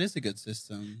feel like that is a good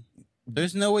system.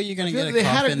 There's no way you're gonna get a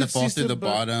coffin to fall through the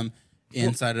bottom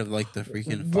inside of like the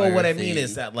freaking fire. Well, what I thing. mean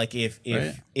is that like if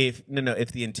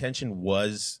the intention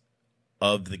was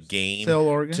of the game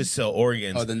to sell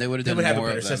organs, then they would have a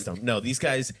better system. No, these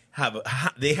guys have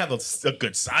a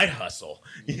good side hustle.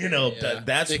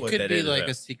 That's it what could that be is. like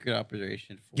a secret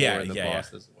operation for the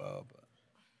boss as well.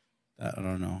 But I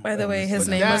don't know. By the way, his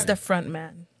name was the front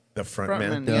man. The front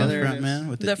man. The front man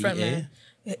with The front DA? man.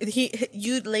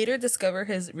 You'd later discover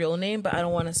his real name, but I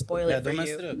don't want to spoil it for don't mess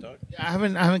you. it up, dog. I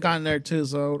haven't gotten there too,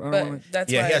 so I don't But want to.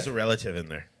 that's Yeah, why. he has a relative in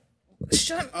there.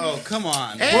 Shut. Oh, come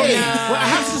on. Hey, Well, I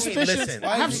have suspicions. listen.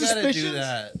 I have you gotta do suspicions.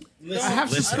 that? I have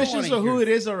Listen. suspicions I don't of who wanna it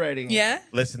is already. Yeah.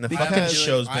 Listen, the Because- fucking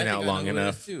show's I been out think I long know who it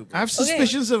enough. is too, bro. I have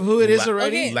suspicions of who it is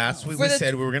already. Okay. Last week For we the-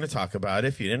 said we were going to talk about it.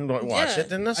 If you didn't watch Yeah. it,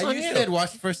 then that's I on just you. said watch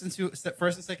first and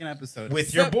second episode.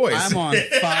 With your boys. I'm on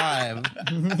 5.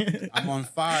 I'm on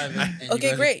 5. and you Okay,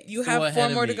 guys great. You go have ahead 4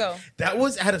 of more to me. go. That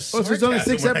was out of so it's only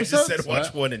 6 sarcasm when I just episodes? said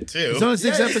watch 1 and 2. It's only 6 Yeah,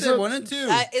 you said episodes. 1 and 2.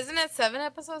 Isn't it 7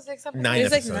 episodes, 6 episodes? 9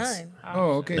 It's like episodes. 9.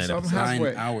 Oh, okay. Nine So I'm episodes. 9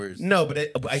 halfway. hours. No, but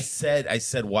I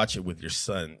said watch it with your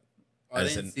son. I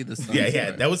As didn't in- see the sun.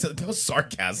 Yeah. That was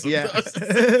sarcasm. Yeah.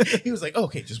 He was like,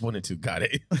 okay, just 1 and 2, got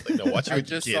it. Like, no, watch it I with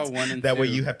your just kids. saw 1 and that way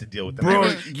 2. you have to deal with the Bro,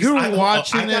 nightmares. you're I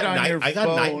watching got it on your I got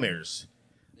phone. nightmares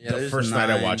Yeah, the there's first night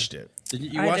I 9. watched it. Did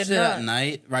you I watched did it not. at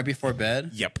night, right before bed?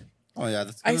 Yep. Oh yeah,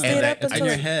 that's I good. stayed up It's in until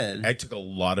your head. I took a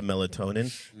lot of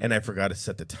melatonin and I forgot to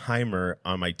set the timer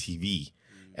on my TV.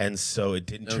 And so it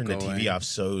didn't Still turn the TV going. off.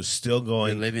 So it was still You're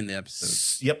going. living the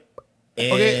episode. Yep.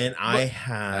 And Okay, I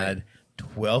had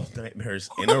 12 nightmares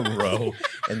in a row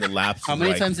in the lapse How of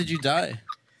many like times did you die?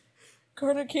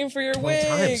 Carter came for your 12 wig.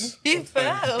 times. He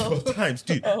fell. 12 times,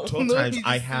 dude. 12 no, times. he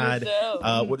I just had moved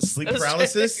out. sleep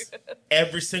paralysis.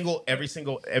 Every single.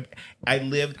 I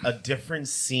lived a different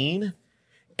scene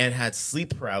and had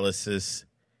sleep paralysis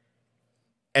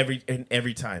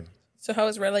every time. So how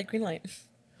was red light, green light?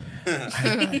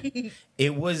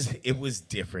 It was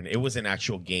different. It wasn't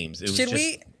actual games. It was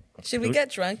Should we get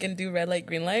drunk and do red light,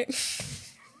 green light?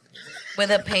 With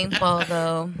a paintball,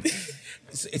 though.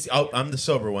 I'm the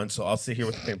sober one, so I'll sit here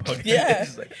with the paintball guns. Yeah.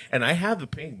 And I have the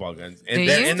paintball guns, and Do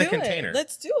they're you? in the Do container. it.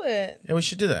 Let's do it. And we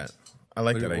should do that. I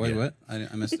like that Wait, idea. what?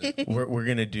 I missed it. We're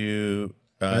gonna do.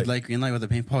 Red light, green light with a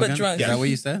paintball But gun? drunk. Is that what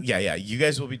you said? Yeah. You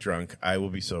guys will be drunk. I will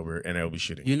be sober, and I will be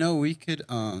shooting. You know, we could,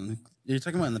 you're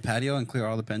talking about in the patio and clear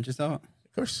all the benches out?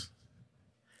 Of course.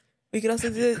 We could also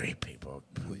do. Great paintball.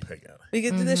 Pick out. We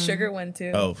could do the sugar one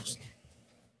too. Oh,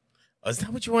 is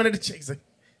that what you wanted to check? It's like,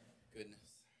 Goodness.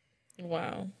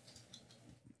 Wow.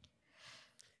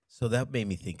 so that made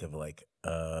me think of like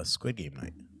Squid Game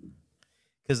night,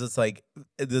 because it's like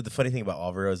the funny thing about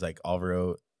Alvaro is like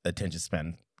Alvaro attention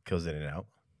span goes in and out.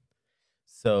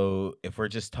 So if we're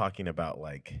just talking about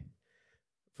like,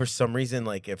 for some reason,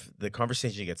 like if the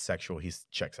conversation gets sexual, he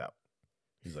checks out.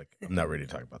 He's like, I'm not ready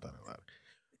to talk about that out loud.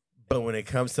 But when it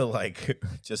comes to like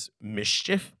just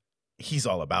mischief, he's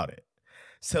all about it.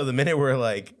 So the minute we're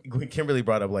like, when Kimberly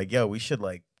brought up like, yo, we should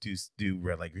like do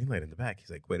red light, green light in the back. He's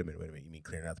like, wait a minute. You mean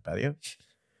clearing out the patio?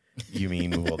 You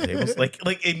mean move all the tables? Like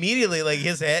immediately, like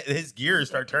his gears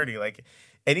start turning. Like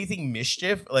anything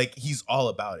mischief, like he's all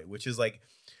about it. Which is like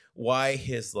why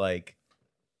his like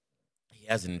he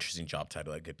has an interesting job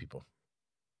title at Good People.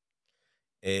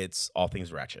 It's all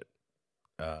things ratchet.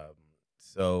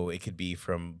 So it could be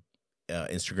from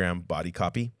Instagram body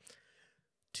copy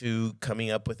to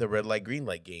coming up with a red light, green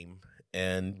light game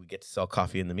and we get to sell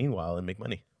coffee in the meanwhile and make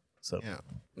money. So yeah.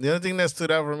 The other thing that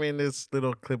stood out for me in this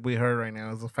little clip we heard right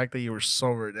now is the fact that you were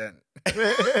sober then.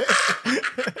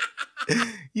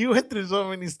 You went through so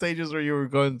many stages where you were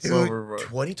going sober, bro.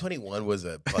 2021 was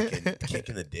a fucking kick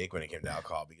in the dick when it came to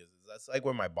alcohol, because that's like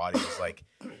where my body was like,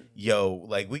 yo,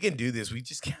 like we can do this. We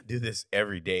just can't do this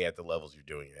every day at the levels you're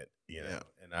doing it, you know? Yeah.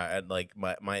 And I had like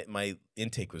my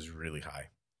intake was really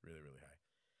high, really, really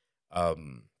high.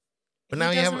 But now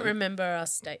he doesn't remember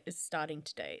us starting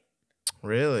to date.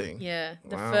 Really? Yeah.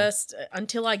 The first,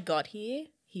 until I got here,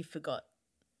 he forgot.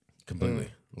 Completely.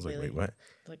 I was like, wait, what?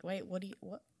 Like, wait, what?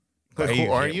 Like,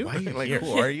 who are you? Like,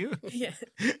 who are you? Yeah.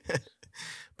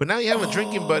 But now you have a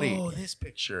drinking buddy. Oh, this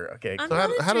picture. Okay. So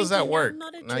how does that work?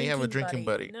 Now you have a drinking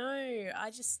buddy. No,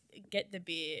 I just get the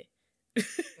beer.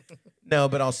 No,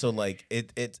 but also like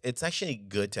it's actually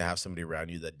good to have somebody around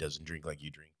you that doesn't drink like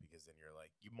you drink, because then you're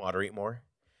like, you moderate more.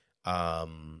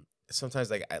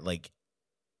 Sometimes like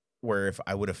where if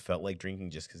I would have felt like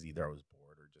drinking just because either I was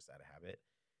bored or just out of habit,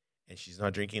 and she's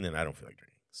not drinking, then I don't feel like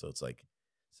drinking. So it's like,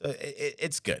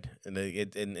 it's good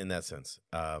in that sense.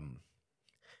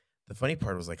 The funny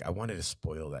part was like I wanted to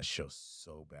spoil that show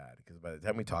so bad, because by the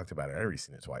time we talked about it, I'd already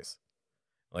seen it twice.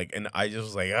 Like, and I just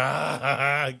was like, oh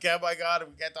my God,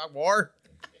 we can't talk more.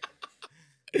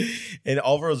 And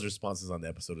Alvaro's responses on the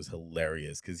episode is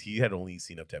hilarious, because he had only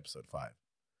seen up to episode 5.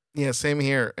 Yeah, same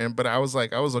here. But I was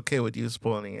like, I was okay with you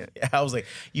spoiling it. Yeah, I was like,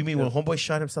 you mean when homeboy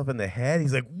shot himself in the head?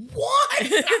 He's like, what?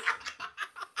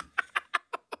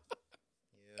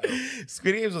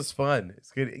 Squid Games was fun.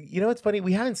 It's good. You know what's funny?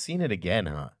 We haven't seen it again,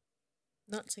 huh?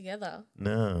 Not together.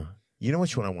 No. You know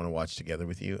which one I want to watch together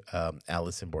with you?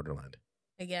 Alice in Borderland.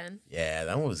 Again? Yeah,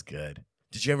 that one was good.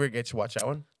 Did you ever get to watch that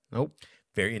one? Nope.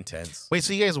 Very intense. Wait,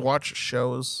 so you guys watch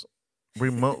shows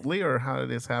remotely, or how did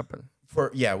this happen?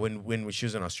 When she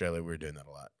was in Australia, we were doing that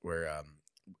a lot. Where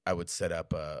I would set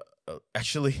up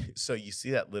actually. So you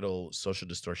see that little social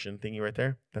distortion thingy right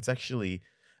there? That's actually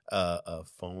a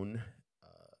phone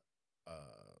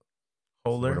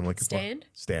holder. What I'm looking Stand. For?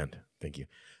 Stand. Thank you.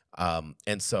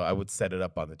 And so I would set it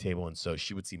up on the table, and so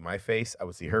she would see my face, I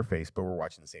would see her face, but we're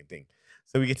watching the same thing.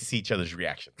 So we get to see each other's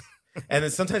reactions. And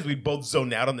then sometimes we'd both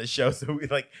zone out on the show. So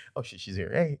we'd like, oh shit, she's here.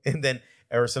 Hey. And then,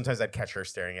 or sometimes I'd catch her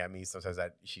staring at me. Sometimes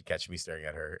she'd catch me staring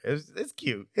at her. It's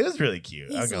cute. It was really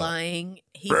cute. He's lying.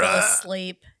 He fell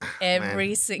asleep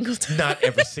every single time. Not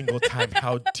every single time.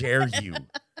 How dare you?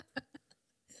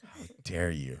 How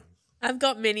dare you? I've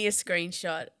got many a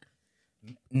screenshot.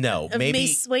 No, of maybe me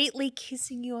sweetly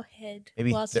kissing your head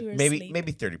whilst you were asleep.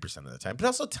 Maybe 30% of the time, but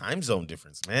also time zone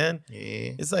difference, man.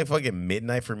 Yeah, it's like fucking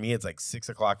midnight for me. It's like 6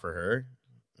 o'clock for her.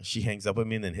 She hangs up with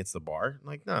me and then hits the bar. I'm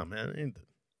like, nah, man,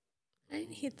 I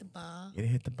didn't hit the bar. You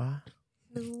didn't hit the bar?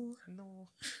 No.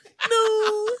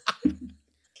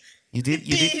 You did.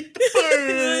 You did.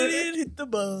 I didn't hit the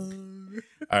bar.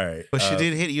 All right, but she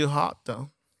did hit you hot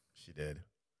though. She did.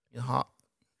 You hot.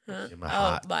 Huh? My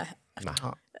hot. My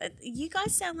hot. You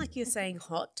guys sound like you're saying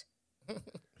hot.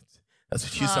 That's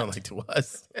what you sound like to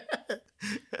us.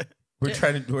 We're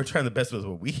trying the best with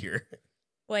what we hear.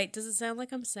 Wait, does it sound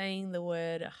like I'm saying the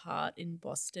word heart in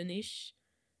Boston-ish?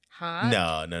 Heart?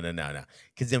 No.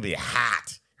 Because it'll be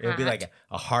hot. It'll be like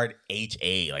a hard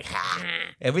H-A, like hot.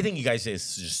 Everything you guys say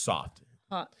is just soft.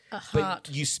 Hot. But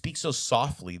you speak so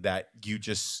softly that you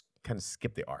just kind of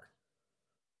skip the R.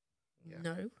 Yeah.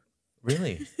 No.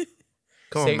 Really?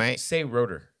 Come on, mate. Say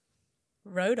rotor.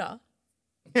 Rhoda?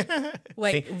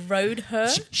 Wait, rode her?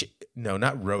 No,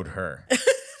 not rode her.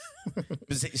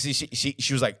 See,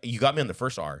 she was like, you got me on the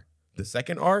first R. The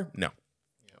second R? No.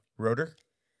 Yeah. Rotor?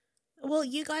 Well,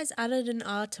 you guys added an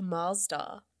R to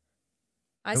Mazda.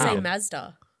 I say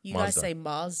Mazda. You guys say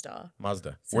Mazda.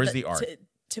 Mazda. So where's the R?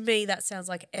 To me, that sounds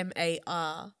like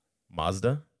M-A-R.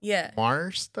 Mazda? Yeah.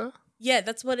 Marzda? Yeah,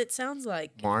 that's what it sounds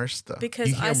like. Marzda. Because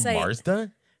you hear I say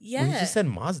Marzda? Yeah. Well, you just said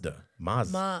Mazda.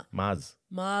 Mazda.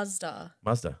 Mazda.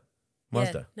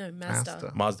 Yeah, no,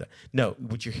 Mazda. Mazda. No,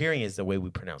 what you're hearing is the way we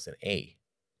pronounce an A.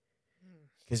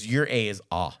 Because your A is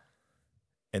ah.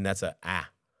 And that's a ah.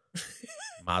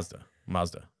 Mazda.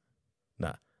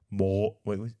 Nah. More.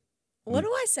 Wait. What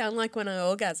do I sound like when I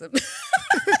orgasm?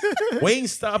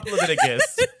 Wingstop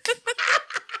Leviticus.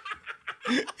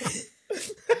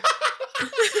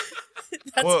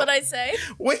 That's what I say.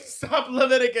 Wingstop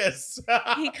Leviticus.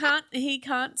 He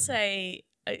can't say.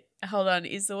 Hold on.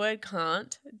 Is the word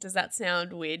can't? Does that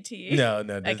sound weird to you? No.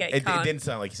 Okay, it didn't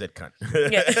sound like you said cunt.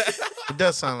 Yeah. It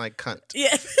does sound like cunt.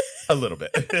 Yeah. A little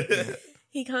bit.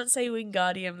 He can't say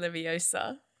Wingardium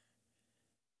Leviosa.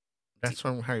 That's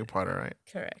from Harry Potter, right?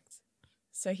 Correct.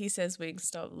 So he says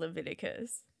Wingstop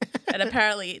Leviticus. And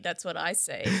apparently that's what I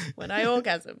say when I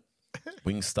orgasm.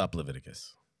 Wingstop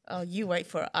Leviticus. Oh, you wait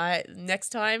for it. Next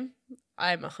time,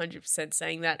 I'm 100%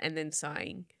 saying that and then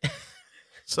sighing.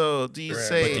 So do you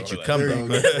say... Did you come, bro?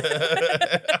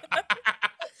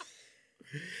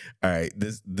 All right,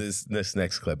 this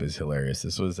next clip is hilarious.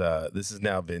 This is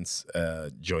now Vince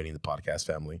joining the podcast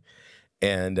family,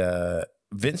 and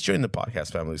Vince joining the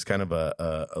podcast family is kind of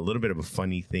a little bit of a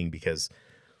funny thing because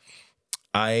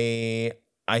I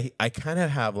kind of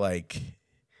have like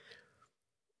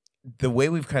the way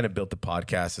we've kind of built the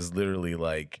podcast is literally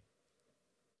like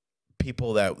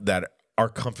people that are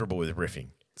comfortable with riffing.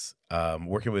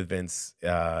 Working with Vince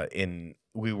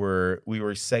we were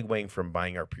segueing from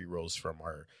buying our pre-rolls from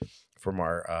our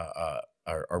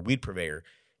weed purveyor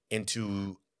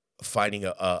into finding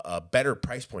a better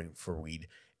price point for weed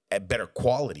at better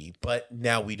quality, but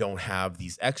now we don't have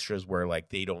these extras where like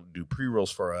they don't do pre-rolls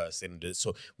for us, and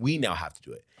so we now have to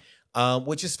do it,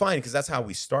 which is fine because that's how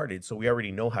we started. So we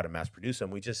already know how to mass produce them.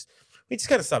 We just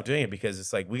kind of stopped doing it because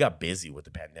it's like we got busy with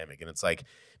the pandemic, and it's like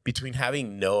between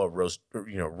having Noah roast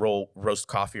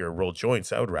coffee or roll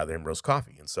joints, I would rather him roast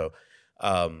coffee, and so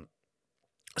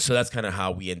that's kind of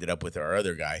how we ended up with our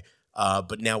other guy.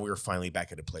 But now we're finally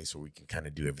back at a place where we can kind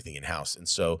of do everything in house, and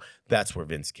so that's where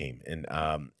Vince came. And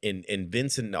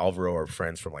Vince and Alvaro are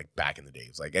friends from like back in the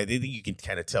days. Like I think you can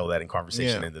kind of tell that in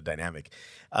conversation and the dynamic.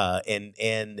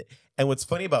 And what's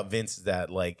funny about Vince is that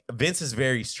like Vince is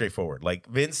very straightforward. Like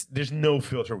Vince, there's no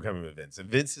filter coming with Vince, and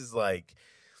Vince just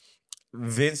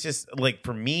like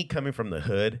for me coming from the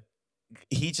hood,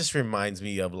 he just reminds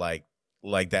me of like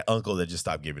that uncle that just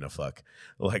stopped giving a fuck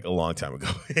like a long time ago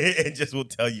and just will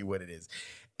tell you what it is.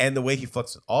 And the way he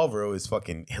fucks with Alvaro is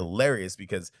fucking hilarious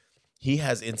because he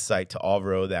has insight to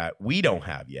Alvaro that we don't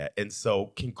have yet, and so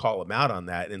can call him out on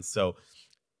that. And so,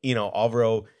 you know,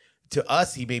 Alvaro, to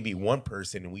us, he may be one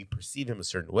person and we perceive him a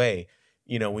certain way.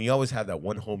 You know, when you always have that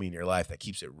one homie in your life that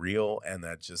keeps it real and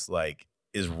that just like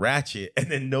is ratchet and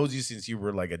then knows you since you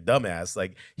were like a dumbass,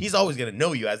 like he's always gonna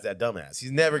know you as that dumbass. He's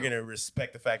never gonna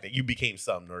respect the fact that you became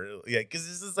something, or because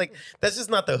this is like that's just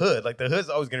not the hood. Like the hood's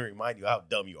always gonna remind you how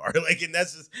dumb you are. Like, and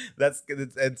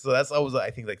and so that's always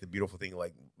I think like the beautiful thing,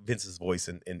 like Vince's voice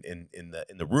in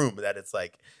the room, that it's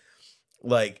like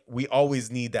we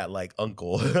always need that like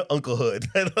uncle hood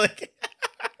like.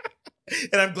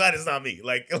 And I'm glad it's not me.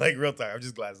 Like real time. I'm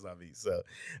just glad it's not me. So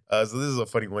this is a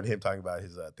funny one. Him talking about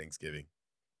his Thanksgiving.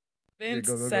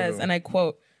 Vince says, and I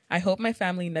quote, "I hope my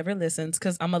family never listens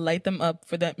because I'm gonna light them up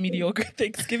for that mediocre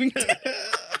Thanksgiving."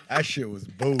 That shit was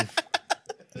boof.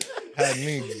 Had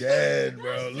me dead,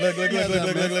 bro. Look. Let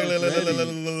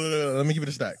me keep it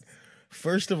a stack.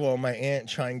 First of all, my aunt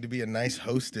trying to be a nice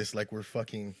hostess, like we're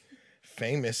fucking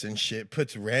famous and shit,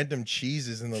 puts random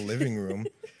cheeses in the living room.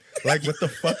 Like, what the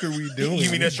fuck are we doing?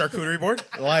 You mean a charcuterie board?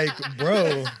 Like,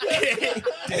 bro.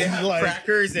 Did it have like,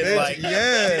 crackers and like,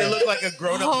 yeah. Did it look like a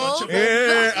grown-up lunchable?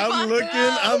 Yeah,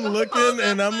 I'm looking,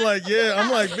 and I'm like,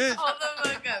 bitch. Hold the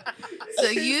fuck up. So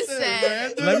you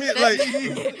said, let me like.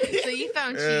 So you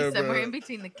found cheese somewhere in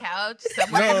between the couch,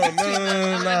 No,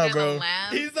 bro.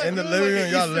 He's like, in the living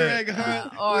room, y'all lit.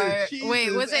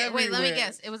 Let me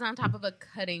guess. It was on top of a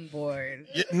cutting board.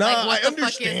 Yeah, nah, like, I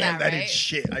understand that right? it's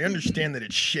shit. I understand that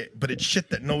it's shit, but it's shit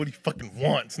that nobody fucking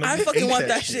wants. Nobody I fucking want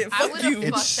that shit. shit. Fuck you.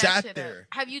 It sat there.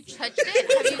 Have you touched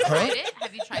it? Have you tried it?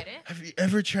 Have you tried it? Have you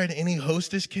ever tried any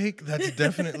Hostess cake? That's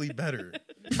definitely better.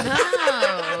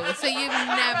 No. So you've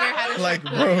never had a like,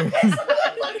 bro. You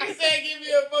said give me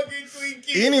a fucking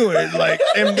Twinkie. Anyway, like,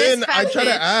 and then I try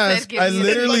to ask. I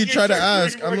literally try to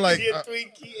ask. I'm like,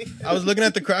 I was looking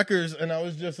at the crackers and I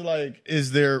was just like,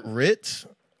 is there Ritz?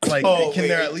 Like, can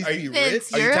there at least be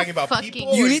Ritz? Are you talking about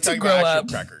people? You need to grow up.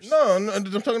 Crackers? No, I'm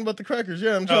talking about the crackers.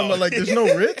 Yeah, I'm talking about like, there's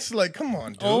no Ritz. Like, come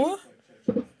on, dude. Oh?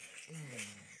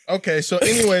 Okay, so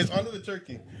anyways, onto the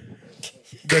turkey.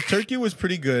 The turkey was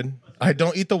pretty good. I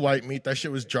don't eat the white meat. That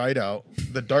shit was dried out.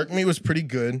 The dark meat was pretty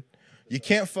good. You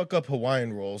can't fuck up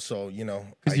Hawaiian rolls, so, you know,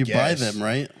 because you buy them,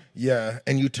 right? Yeah,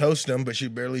 and you toast them, but she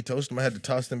barely toast them. I had to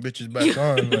toss them bitches back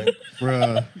on. Like,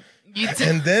 bruh.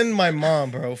 And then my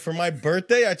mom, bro, for my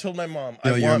birthday, I told my mom,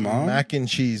 I want mac and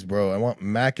cheese, bro. I want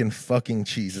mac and fucking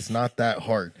cheese. It's not that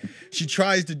hard. She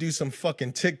tries to do some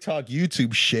fucking TikTok,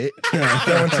 YouTube shit,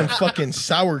 throwing some fucking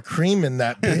sour cream in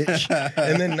that bitch.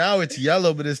 And then now it's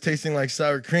yellow, but it's tasting like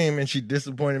sour cream, and she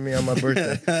disappointed me on my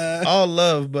birthday. All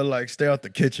love, but like, stay out the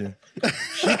kitchen.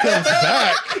 She comes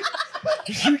back.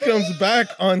 She comes back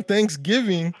on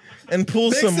Thanksgiving and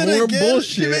pulls some more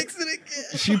bullshit.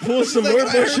 She pulls some more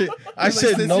bullshit. I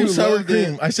said no sour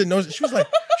cream. I said no. She was like,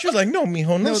 She was like, no,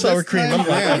 mijo, no sour cream. I'm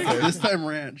like, okay. This time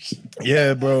ranch.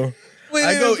 Yeah, bro.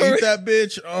 I go eat that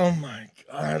bitch. Oh my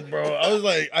God, bro. I was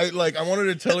like, I wanted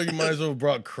to tell her you might as well have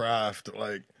brought Kraft,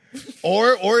 like,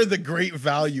 or the great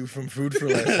value from Food for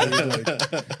Less.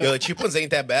 Like, yo, the cheap ones ain't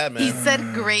that bad, man. He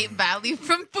said great value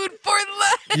from Food for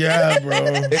Less. Yeah, bro.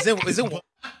 Is it?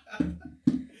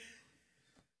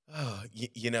 Oh,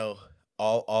 you know,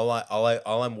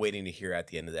 all I'm waiting to hear at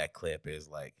the end of that clip is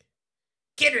like,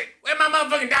 Kendrick, where my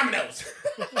motherfucking Dominoes?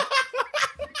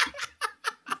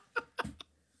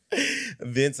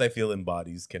 Vince, I feel,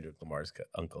 embodies Kendrick Lamar's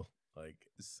uncle like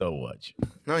so much.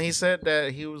 No, he said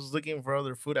that he was looking for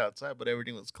other food outside, but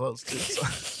everything was closed. Too,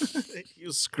 so he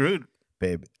was screwed.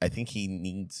 Babe, I think he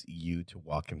needs you to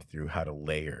walk him through how to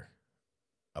layer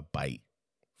a bite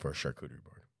for a charcuterie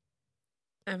board.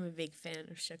 I'm a big fan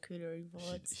of charcuterie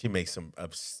boards. She makes some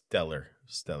stellar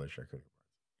charcuterie boards.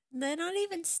 They're not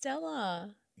even stellar.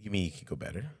 You mean you can go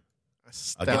better?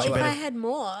 I'll get you better. If I had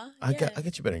more, I'll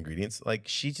get you better ingredients. Like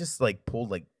she just like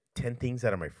pulled like 10 things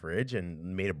out of my fridge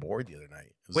and made a board the other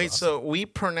night. Wait, awesome. So we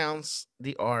pronounce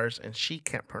the R's and she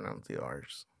can't pronounce the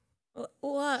R's.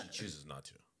 What? She chooses not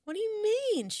to. What do you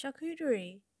mean?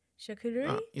 Charcuterie?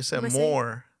 Charcuterie? You said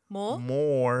more. More?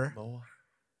 More.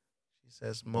 She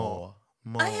says more.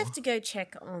 I have to go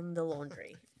check on the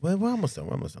laundry. Well, we're almost done.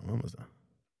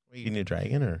 You need to dry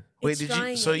again, or wait? Did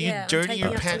you? So you dirty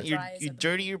your pants? You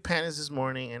dirty your panties this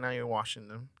morning, and now you're washing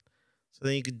them. So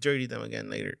then you could dirty them again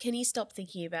later. Can you stop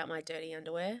thinking about my dirty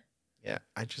underwear? Yeah,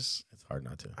 it's hard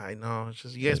not to. I know. It's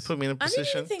just you guys put me in a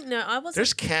position. I didn't think I wasn't.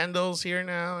 There's candles here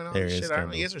now and all that shit.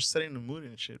 Candles. You guys are setting the mood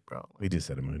and shit, bro. We do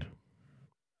set a mood.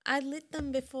 I lit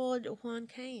them before Juan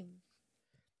came.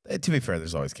 To be fair,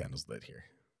 there's always candles lit here.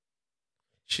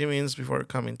 She means before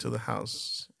coming to the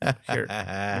house here,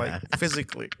 like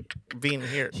physically being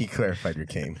here. He clarified your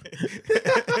cane.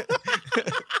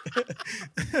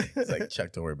 It's like,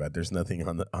 Chuck, don't worry about it. There's nothing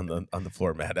on the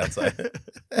floor mat outside.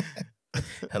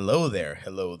 Hello there.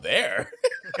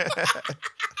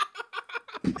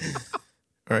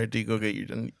 All right, Dee, go get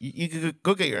your you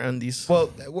go get your undies. Well,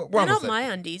 they're not my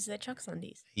undies. They're Chuck's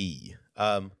undies.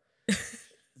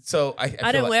 So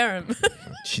I don't wear them.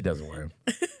 She doesn't wear them.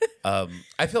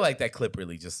 I feel like that clip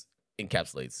really just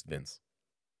encapsulates Vince,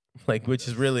 like, which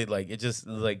is really like it just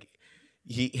like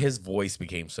his voice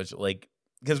became such like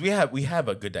because we have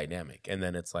a good dynamic, and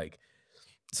then it's like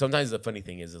sometimes the funny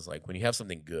thing is like when you have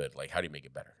something good, like how do you make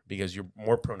it better? Because you're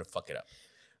more prone to fuck it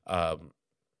up.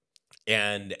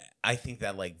 And I think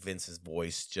that like Vince's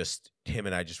voice, just him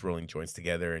and I just rolling joints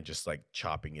together and just like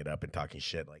chopping it up and talking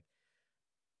shit, like.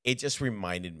 It just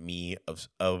reminded me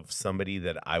of somebody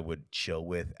that I would chill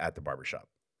with at the barbershop.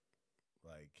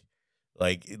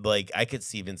 Like I could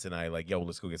see Vince and I like, yo,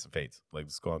 let's go get some fades. Like,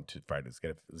 let's go on to Friday.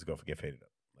 Let's go get faded up.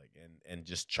 Like, and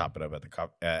just chop it up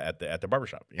at the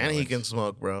barbershop. And he can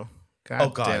smoke, bro.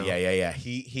 God damn. Yeah.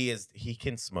 He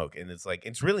can smoke, and it's like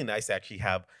it's really nice to actually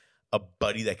have a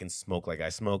buddy that can smoke like I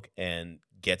smoke and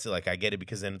gets it like I get it,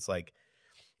 because then it's like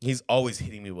he's always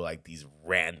hitting me with like these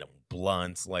random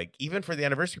blunts. Like even for the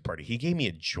anniversary party, he gave me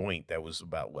a joint that was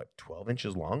about 12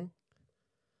 inches long.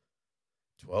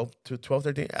 12 to 12,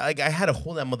 13. Like I had to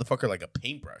hold that motherfucker like a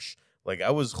paintbrush. Like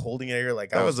I was holding it here like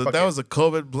that was a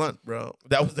COVID blunt, bro.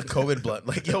 That was the COVID blunt.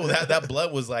 Like yo, that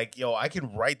blunt was like, yo, I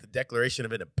can write the Declaration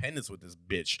of Independence with this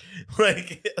bitch.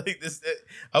 like this.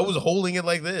 I was holding it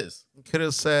like this. Could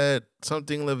have said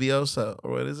something Leviosa,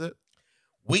 or what is it?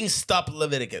 Wingstop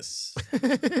Leviticus.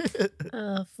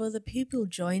 For the people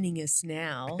joining us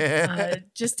now,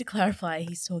 just to clarify,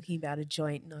 he's talking about a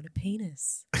joint, not a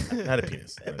penis. Not a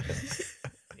penis.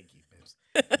 Thank you, babes.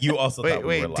 You also thought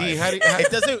we were live. Dee,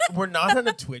 it doesn't. We're not on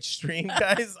a Twitch stream,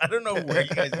 guys. I don't know where you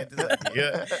guys get this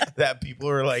idea that people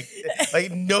are like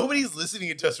nobody's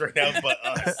listening to us right now but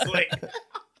us. Like,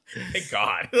 thank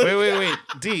God. Wait.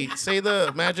 Dee, say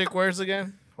the magic words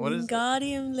again. What is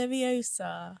Wingardium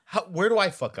Leviosa. Where do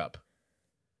I fuck up?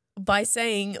 By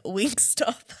saying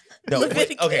Wingstop. No,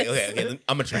 okay.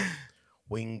 I'm gonna try.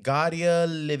 Wingardia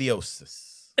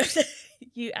Leviosis.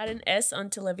 You add an S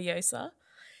onto Leviosa,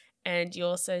 and you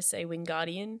also say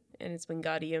Wingardium, and it's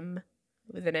Wingardium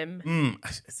with an M.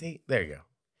 See, there you go.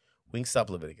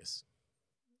 Wingstop Leviticus.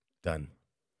 Done.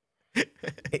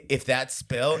 If that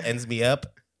spell ends me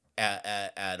up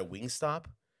at a Wingstop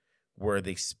where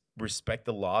they respect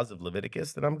the laws of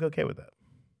Leviticus, then I'm okay with that.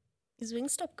 Is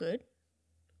Wingstop good?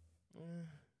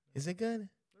 Is it good?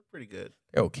 They're pretty good.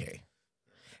 Okay.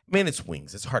 Man, it's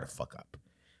wings. It's hard to fuck up.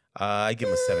 I give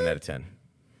them a 7 out of 10.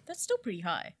 That's still pretty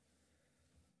high.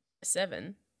 A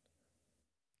 7?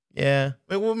 Yeah.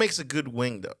 Wait, what makes a good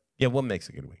wing, though? Yeah, what makes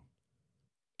a good wing?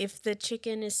 If the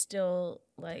chicken is still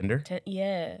like tender,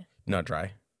 yeah, not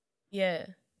dry. Yeah.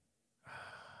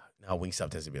 No,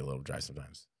 Wingstop tends to be a little dry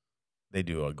sometimes. They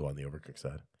do go on the overcooked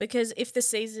side. Because if the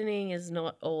seasoning is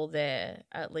not all there,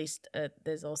 at least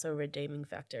there's also a redeeming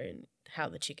factor in how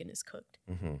the chicken is cooked.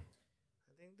 Mm-hmm.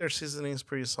 I think their seasoning is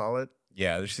pretty solid.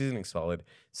 Yeah, their seasoning's solid.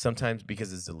 Sometimes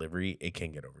because it's delivery, it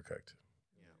can get overcooked.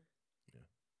 Yeah.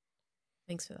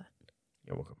 Thanks for that.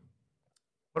 You're welcome.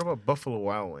 What about Buffalo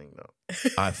Wild Wing though?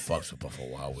 I fucks with Buffalo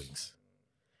Wild Wings,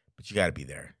 but you got to be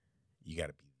there. You got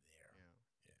to be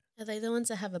there. Are they the ones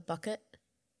that have a bucket?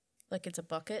 Like it's a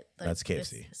bucket? Like That's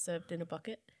KFC. Served in a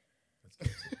bucket? That's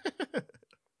KFC.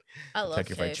 I love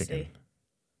Kentucky KFC. Fried Chicken.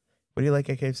 What do you like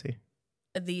at KFC?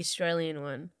 The Australian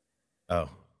one. Oh.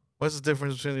 What's the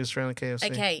difference between the Australian KFC?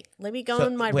 Okay, let me go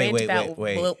on my rant about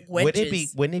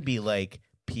wedges. Wouldn't it be like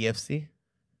PFC?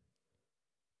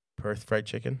 Perth Fried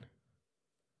Chicken?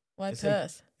 Why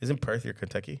Perth? Isn't Perth your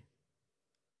Kentucky?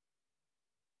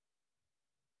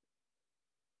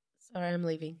 Sorry, I'm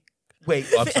leaving. Wait,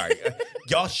 I'm sorry.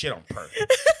 Y'all shit on Perth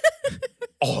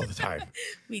all the time.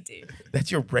 We do.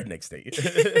 That's your redneck state.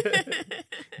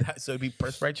 So it'd be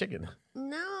Perth Fried Chicken.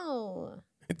 No.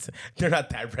 They're not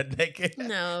that redneck.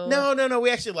 No. No. We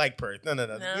actually like Perth. No.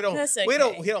 We don't. That's okay. We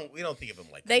don't think of them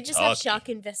like. They just have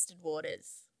shark-infested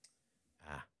waters.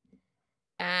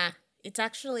 Ah. It's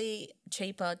actually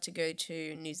cheaper to go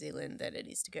to New Zealand than it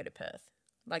is to go to Perth.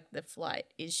 Like the flight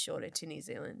is shorter to New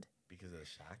Zealand. Because of the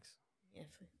sharks? Yeah,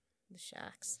 the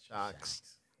sharks.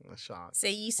 The sharks. See,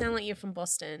 you sound like you're from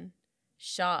Boston.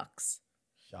 Sharks.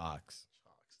 Sharks.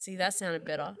 See, that sounded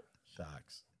better.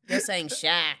 Sharks. You're saying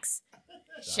shacks.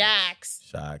 Shacks.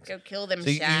 Sharks. Go kill them so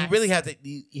shacks. you really have to.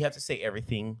 You have to say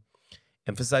everything,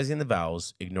 emphasizing the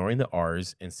vowels, ignoring the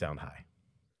R's, and sound high.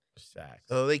 Shacks.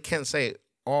 So they can't say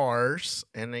R's,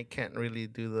 and they can't really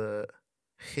do the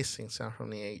hissing sound from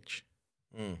the H.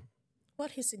 Mm.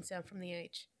 What hissing sound from the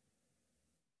H?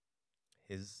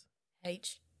 His.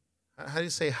 H. How do you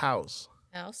say house?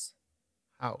 House.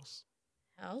 House.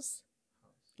 House.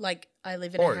 Like I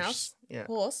live in Horse. a house. Yeah.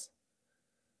 Horse.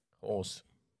 Horse.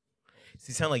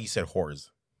 See, sound like you said whores.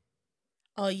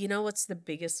 Oh, you know what's the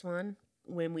biggest one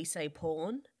when we say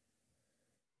porn?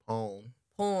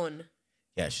 Porn.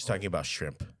 Yeah, she's talking about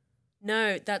shrimp.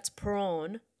 No, that's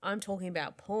prawn. I'm talking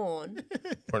about porn.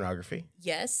 Pornography.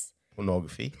 Yes.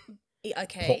 Pornography.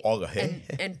 Okay. Pornography.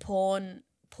 And pawn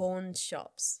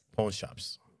shops. Pawn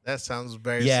shops. That sounds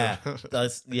very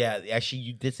Actually,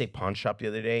 you did say pawn shop the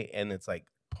other day, and it's like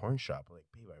pawn shop. Like,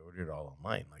 babe, I ordered it all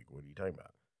online. Like, what are you talking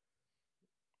about?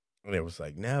 And it was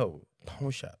like, no,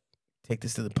 pawn shop. Take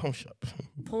this to the pawn shop.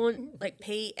 Pawn, like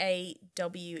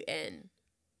PAWN.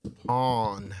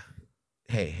 Pawn.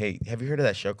 Hey, have you heard of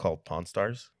that show called Pawn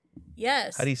Stars?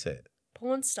 Yes. How do you say it?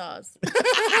 Porn stars.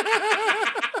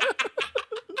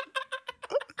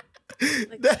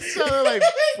 That sounded like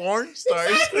porn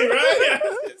stars. Right?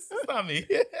 It's not me.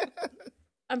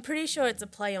 I'm pretty sure it's a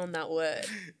play on that word.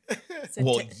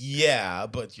 Well, yeah,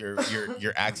 but your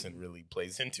accent really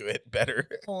plays into it better.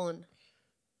 Pawn.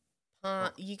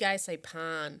 You guys say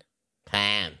pan.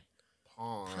 Pan.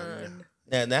 Pan.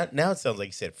 Now it sounds like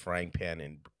you said frying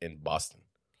pan in Boston.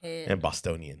 Pan. And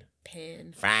Bostonian.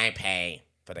 Pan. Frying pan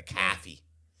for the coffee.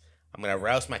 I'm going to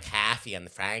roast my coffee on the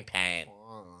frying pan.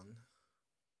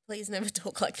 Please never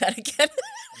talk like that again.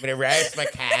 I'm going to roast my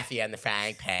coffee on the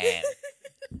frying pan.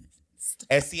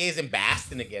 SCA's in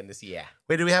Boston again this year.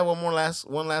 Wait, do we have one last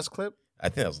clip? I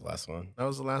think that was the last one. That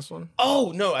was the last one?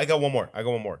 Oh, no, I got one more.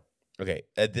 Okay,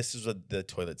 this is the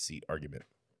toilet seat argument.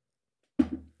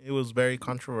 It was very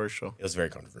controversial. It was very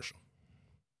controversial.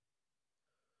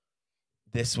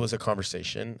 This was a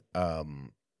conversation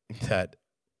that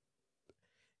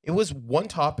it was one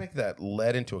topic that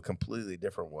led into a completely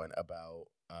different one about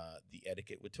the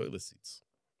etiquette with toilet seats.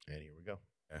 And here we go.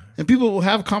 Yeah. And people will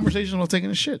have conversations while taking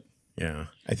a shit. Yeah,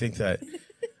 I think that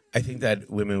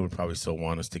women would probably still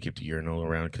want us to keep the urinal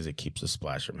around because it keeps the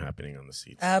splash from happening on the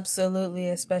seats. Absolutely,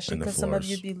 especially And the because some of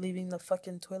floors. you be leaving the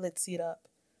fucking toilet seat up.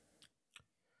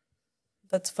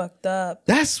 That's fucked up.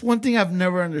 That's one thing I've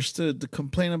never understood. The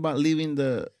complaint about leaving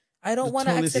the. I don't want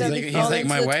to toilet seat. accidentally fall into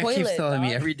my the wife toilet. keeps telling me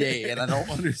dog. every day, and I don't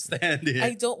understand it.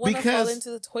 I don't want to fall Because-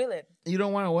 into the toilet. You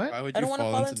don't want to what? Why would I you don't want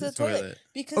to fall into the toilet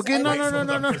because Okay, I no,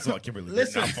 like- no. First of all, Kimberly,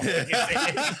 Listen. you're not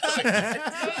fucking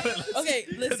Okay,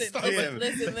 listen. Stop him.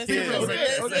 Listen.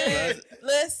 Okay.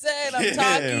 Listen, I'm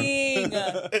talking.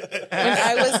 When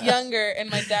I was younger and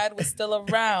my dad dad was still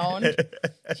around,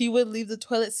 he would leave the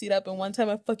toilet seat up, and one time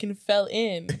I fucking fell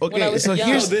in. When I was young.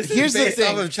 here's the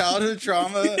thing of childhood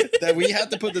trauma that we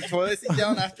had to put the toilet seat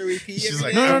down after we pee. She's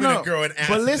like, no, I'm gonna grow an ass.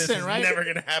 But Listen, listen, this right? is never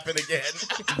gonna happen again.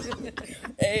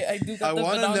 Hey, I do. I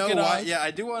want to know why. Yeah,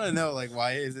 I do want to know, like,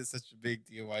 why is it such a big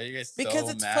deal? Why are you guys because so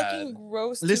it's mad? fucking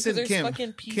gross. Listen, there's Kim,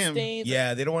 fucking pee Kim. stains.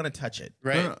 Yeah, they don't want to touch it,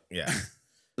 right? No. Yeah,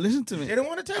 Listen to me. they don't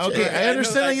want to touch it. Okay, I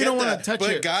understand that you don't want to touch but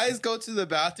it. But guys go to the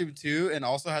bathroom too, and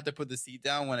also have to put the seat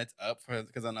down when it's up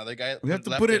because another guy. We have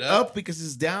to put it up because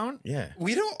it's down. Yeah,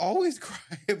 we don't always cry.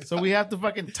 So we have to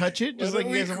fucking touch it, just like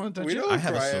you guys don't want to touch we it. don't I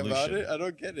have a cry about solution. it. I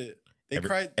don't get it. They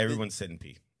cry. Everyone's sit and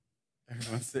pee.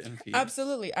 Everyone's sitting pee.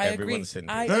 Absolutely, I agree. Everyone's sitting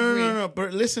I pee. agree. No.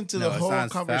 But listen to the it whole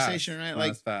sounds conversation, fast. right? No,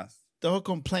 Like it's fast. the whole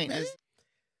complaint is.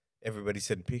 Everybody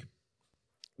sit and pee.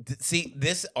 See,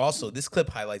 this clip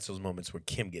highlights those moments where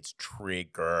Kim gets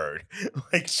triggered.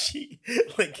 She's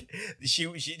like,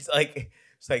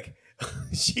 it's like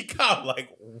she got like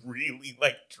really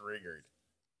like triggered.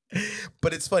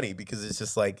 But it's funny because it's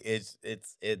just like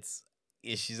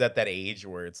she's at that age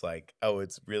where it's like, oh,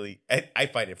 it's really. I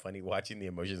find it funny watching the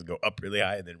emotions go up really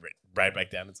high and then right back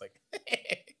down. It's like.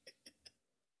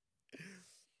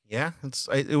 Yeah,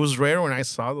 it was rare when I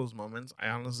saw those moments. I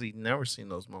honestly never seen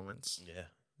those moments. Yeah.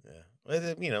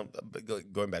 Well, you know,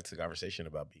 going back to the conversation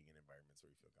about being in environments where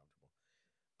you feel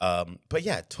comfortable. But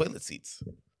yeah, toilet seats.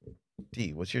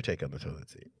 Dee, what's your take on the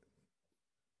toilet seat?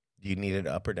 Do you need it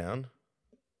up or down?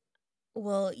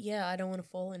 Well, yeah, I don't want to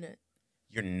fall in it.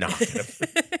 You're not gonna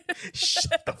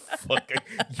shut the fuck up.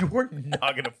 You're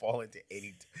not gonna fall into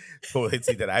any toilet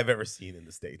seat that I've ever seen in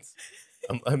the States.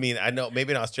 I mean, I know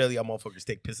maybe in Australia, motherfuckers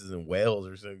take pisses in whales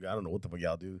or something. I don't know what the fuck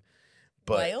y'all do.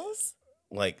 But Whales?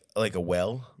 Like a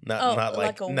whale, not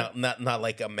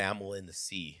like a mammal in the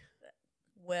sea.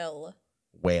 Well.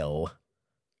 Whale,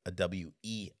 a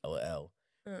WELL,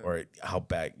 or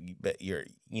outback.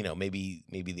 Maybe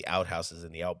the outhouses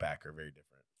in the outback are very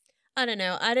different. I don't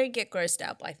know. I don't get grossed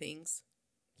out by things.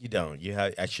 You don't. You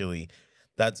have actually.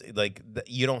 That's like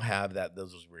you don't have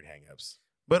those weird hangups.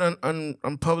 But on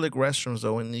public restrooms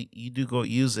though, when you do go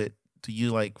use it, do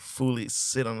you like fully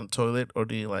sit on the toilet or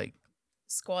do you like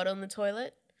squat on the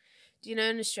toilet? Do you know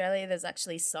in Australia there's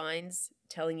actually signs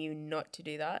telling you not to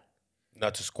do that?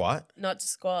 Not to squat? Not to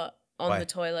squat on the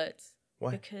toilets.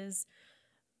 Why? Because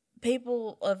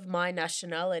people of my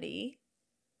nationality,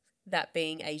 that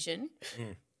being Asian,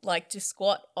 like to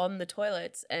squat on the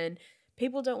toilets, and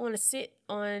people don't want to sit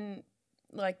on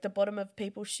like the bottom of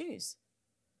people's shoes.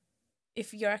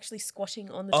 If you're actually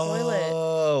squatting on the toilet.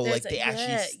 Oh, like they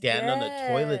actually stand on the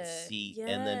toilet seat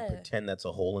and then pretend that's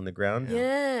a hole in the ground?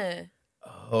 Yeah.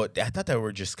 Oh, I thought that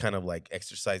were just kind of like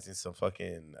exercising some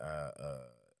fucking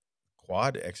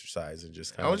quad exercise and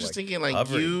just kind of I was just thinking like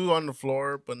hovering. You on the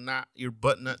floor, but not your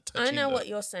butt not touching. I know what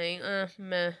you're saying.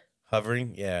 Meh.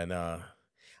 Hovering? Yeah, no.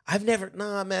 I've never,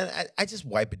 man, I just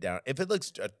wipe it down. If it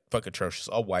looks fuck atrocious,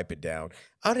 I'll wipe it down.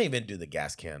 I don't even do the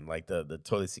gas can, like the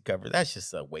toilet seat cover. That's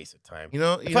just a waste of time. You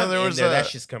know there was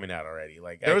that's just coming out already.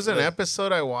 Like there was an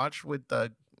episode I watched with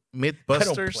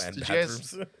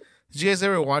Mythbusters. Did you guys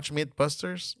ever watch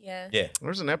Mythbusters? Yeah. Yeah. There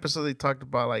was an episode they talked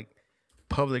about like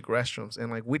public restrooms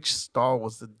and like which stall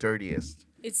was the dirtiest.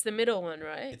 It's the middle one,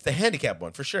 right? It's the handicap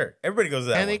one for sure. Everybody goes to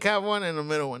that handicap one and the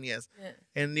middle one, yes. Yeah.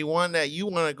 And the one that you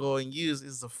want to go and use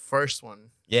is the first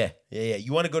one. Yeah.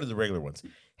 You want to go to the regular ones.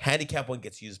 Handicap one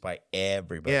gets used by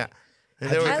everybody. Yeah.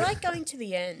 I like going to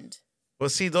the end. Well,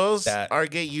 see, those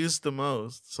get used the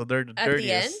most, so they're the dirtiest.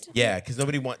 At the end? Yeah, because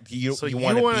nobody wants you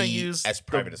want to use as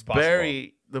private as possible.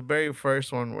 The very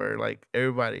first one where like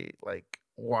everybody like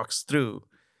walks through,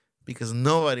 because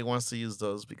nobody wants to use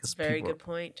those because very good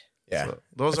point. Yeah, so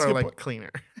those are like cleaner.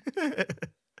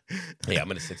 Yeah, I'm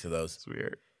gonna stick to those. It's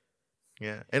weird.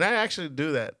 Yeah, and I actually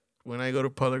do that when I go to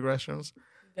public restrooms.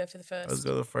 Go for the first. Let's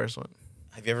go to the first one.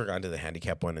 Have you ever gone to the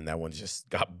handicap one and that one just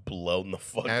got blown the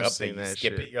fuck I've up? Seen and you that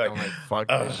skip shit. it. You're like, fuck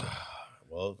this.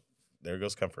 Well, there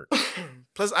goes comfort.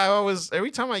 Plus,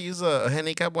 every time I use a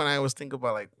handicap one, I always think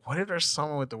about like, what if there's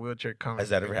someone with the wheelchair coming? Has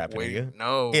that ever happened to you?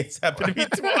 No, it's happened to me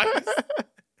twice.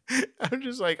 I'm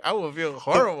just like, I will feel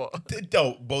horrible.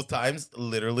 No, both times,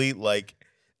 literally, like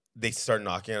they start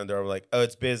knocking on the door, like, oh,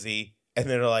 it's busy, and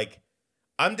then they're like,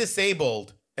 I'm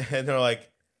disabled, and they're like,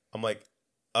 I'm like,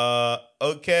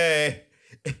 okay.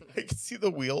 I can see the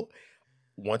wheel.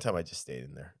 One time I just stayed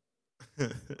in there. I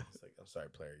was like, I'm sorry,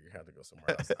 player. You have to go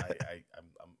somewhere else.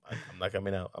 I'm not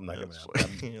coming out. I'm not coming out.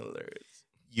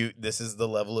 Hilarious. This is the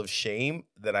level of shame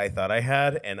that I thought I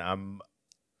had, and I'm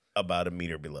about a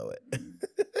meter below it.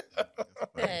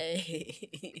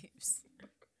 Babes.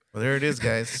 Well, there it is,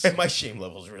 guys. And my shame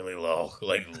level's really low.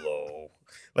 Like low.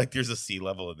 Like there's a sea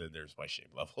level and then there's my shame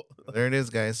level. There it is,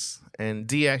 guys. And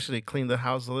Dee actually cleaned the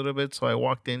house a little bit, so I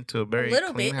walked into a very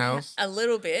clean house. A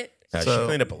little bit. She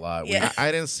cleaned up a lot. Yeah.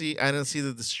 I didn't see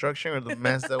the destruction or the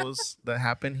mess that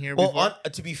happened here. Well,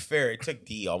 to be fair, it took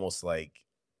Dee almost like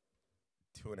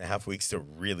 2.5 weeks to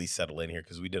really settle in here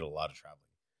because we did a lot of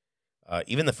traveling.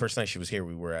 Even the first night she was here,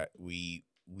 we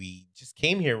just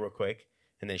came here real quick,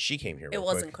 and then she came here. It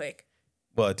wasn't quick.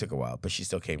 Well, it took a while, but she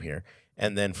still came here,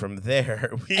 and then from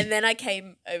there, and then I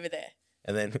came over there,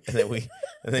 and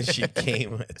then she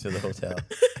came to the hotel,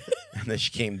 and then she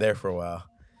came there for a while,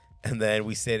 and then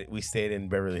we stayed in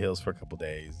Beverly Hills for a couple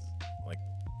days, like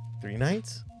 3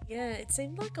 nights. Yeah, it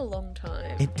seemed like a long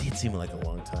time. It did seem like a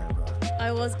long time, though.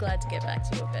 I was glad to get back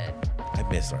to your bed. I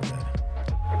missed our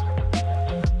bed.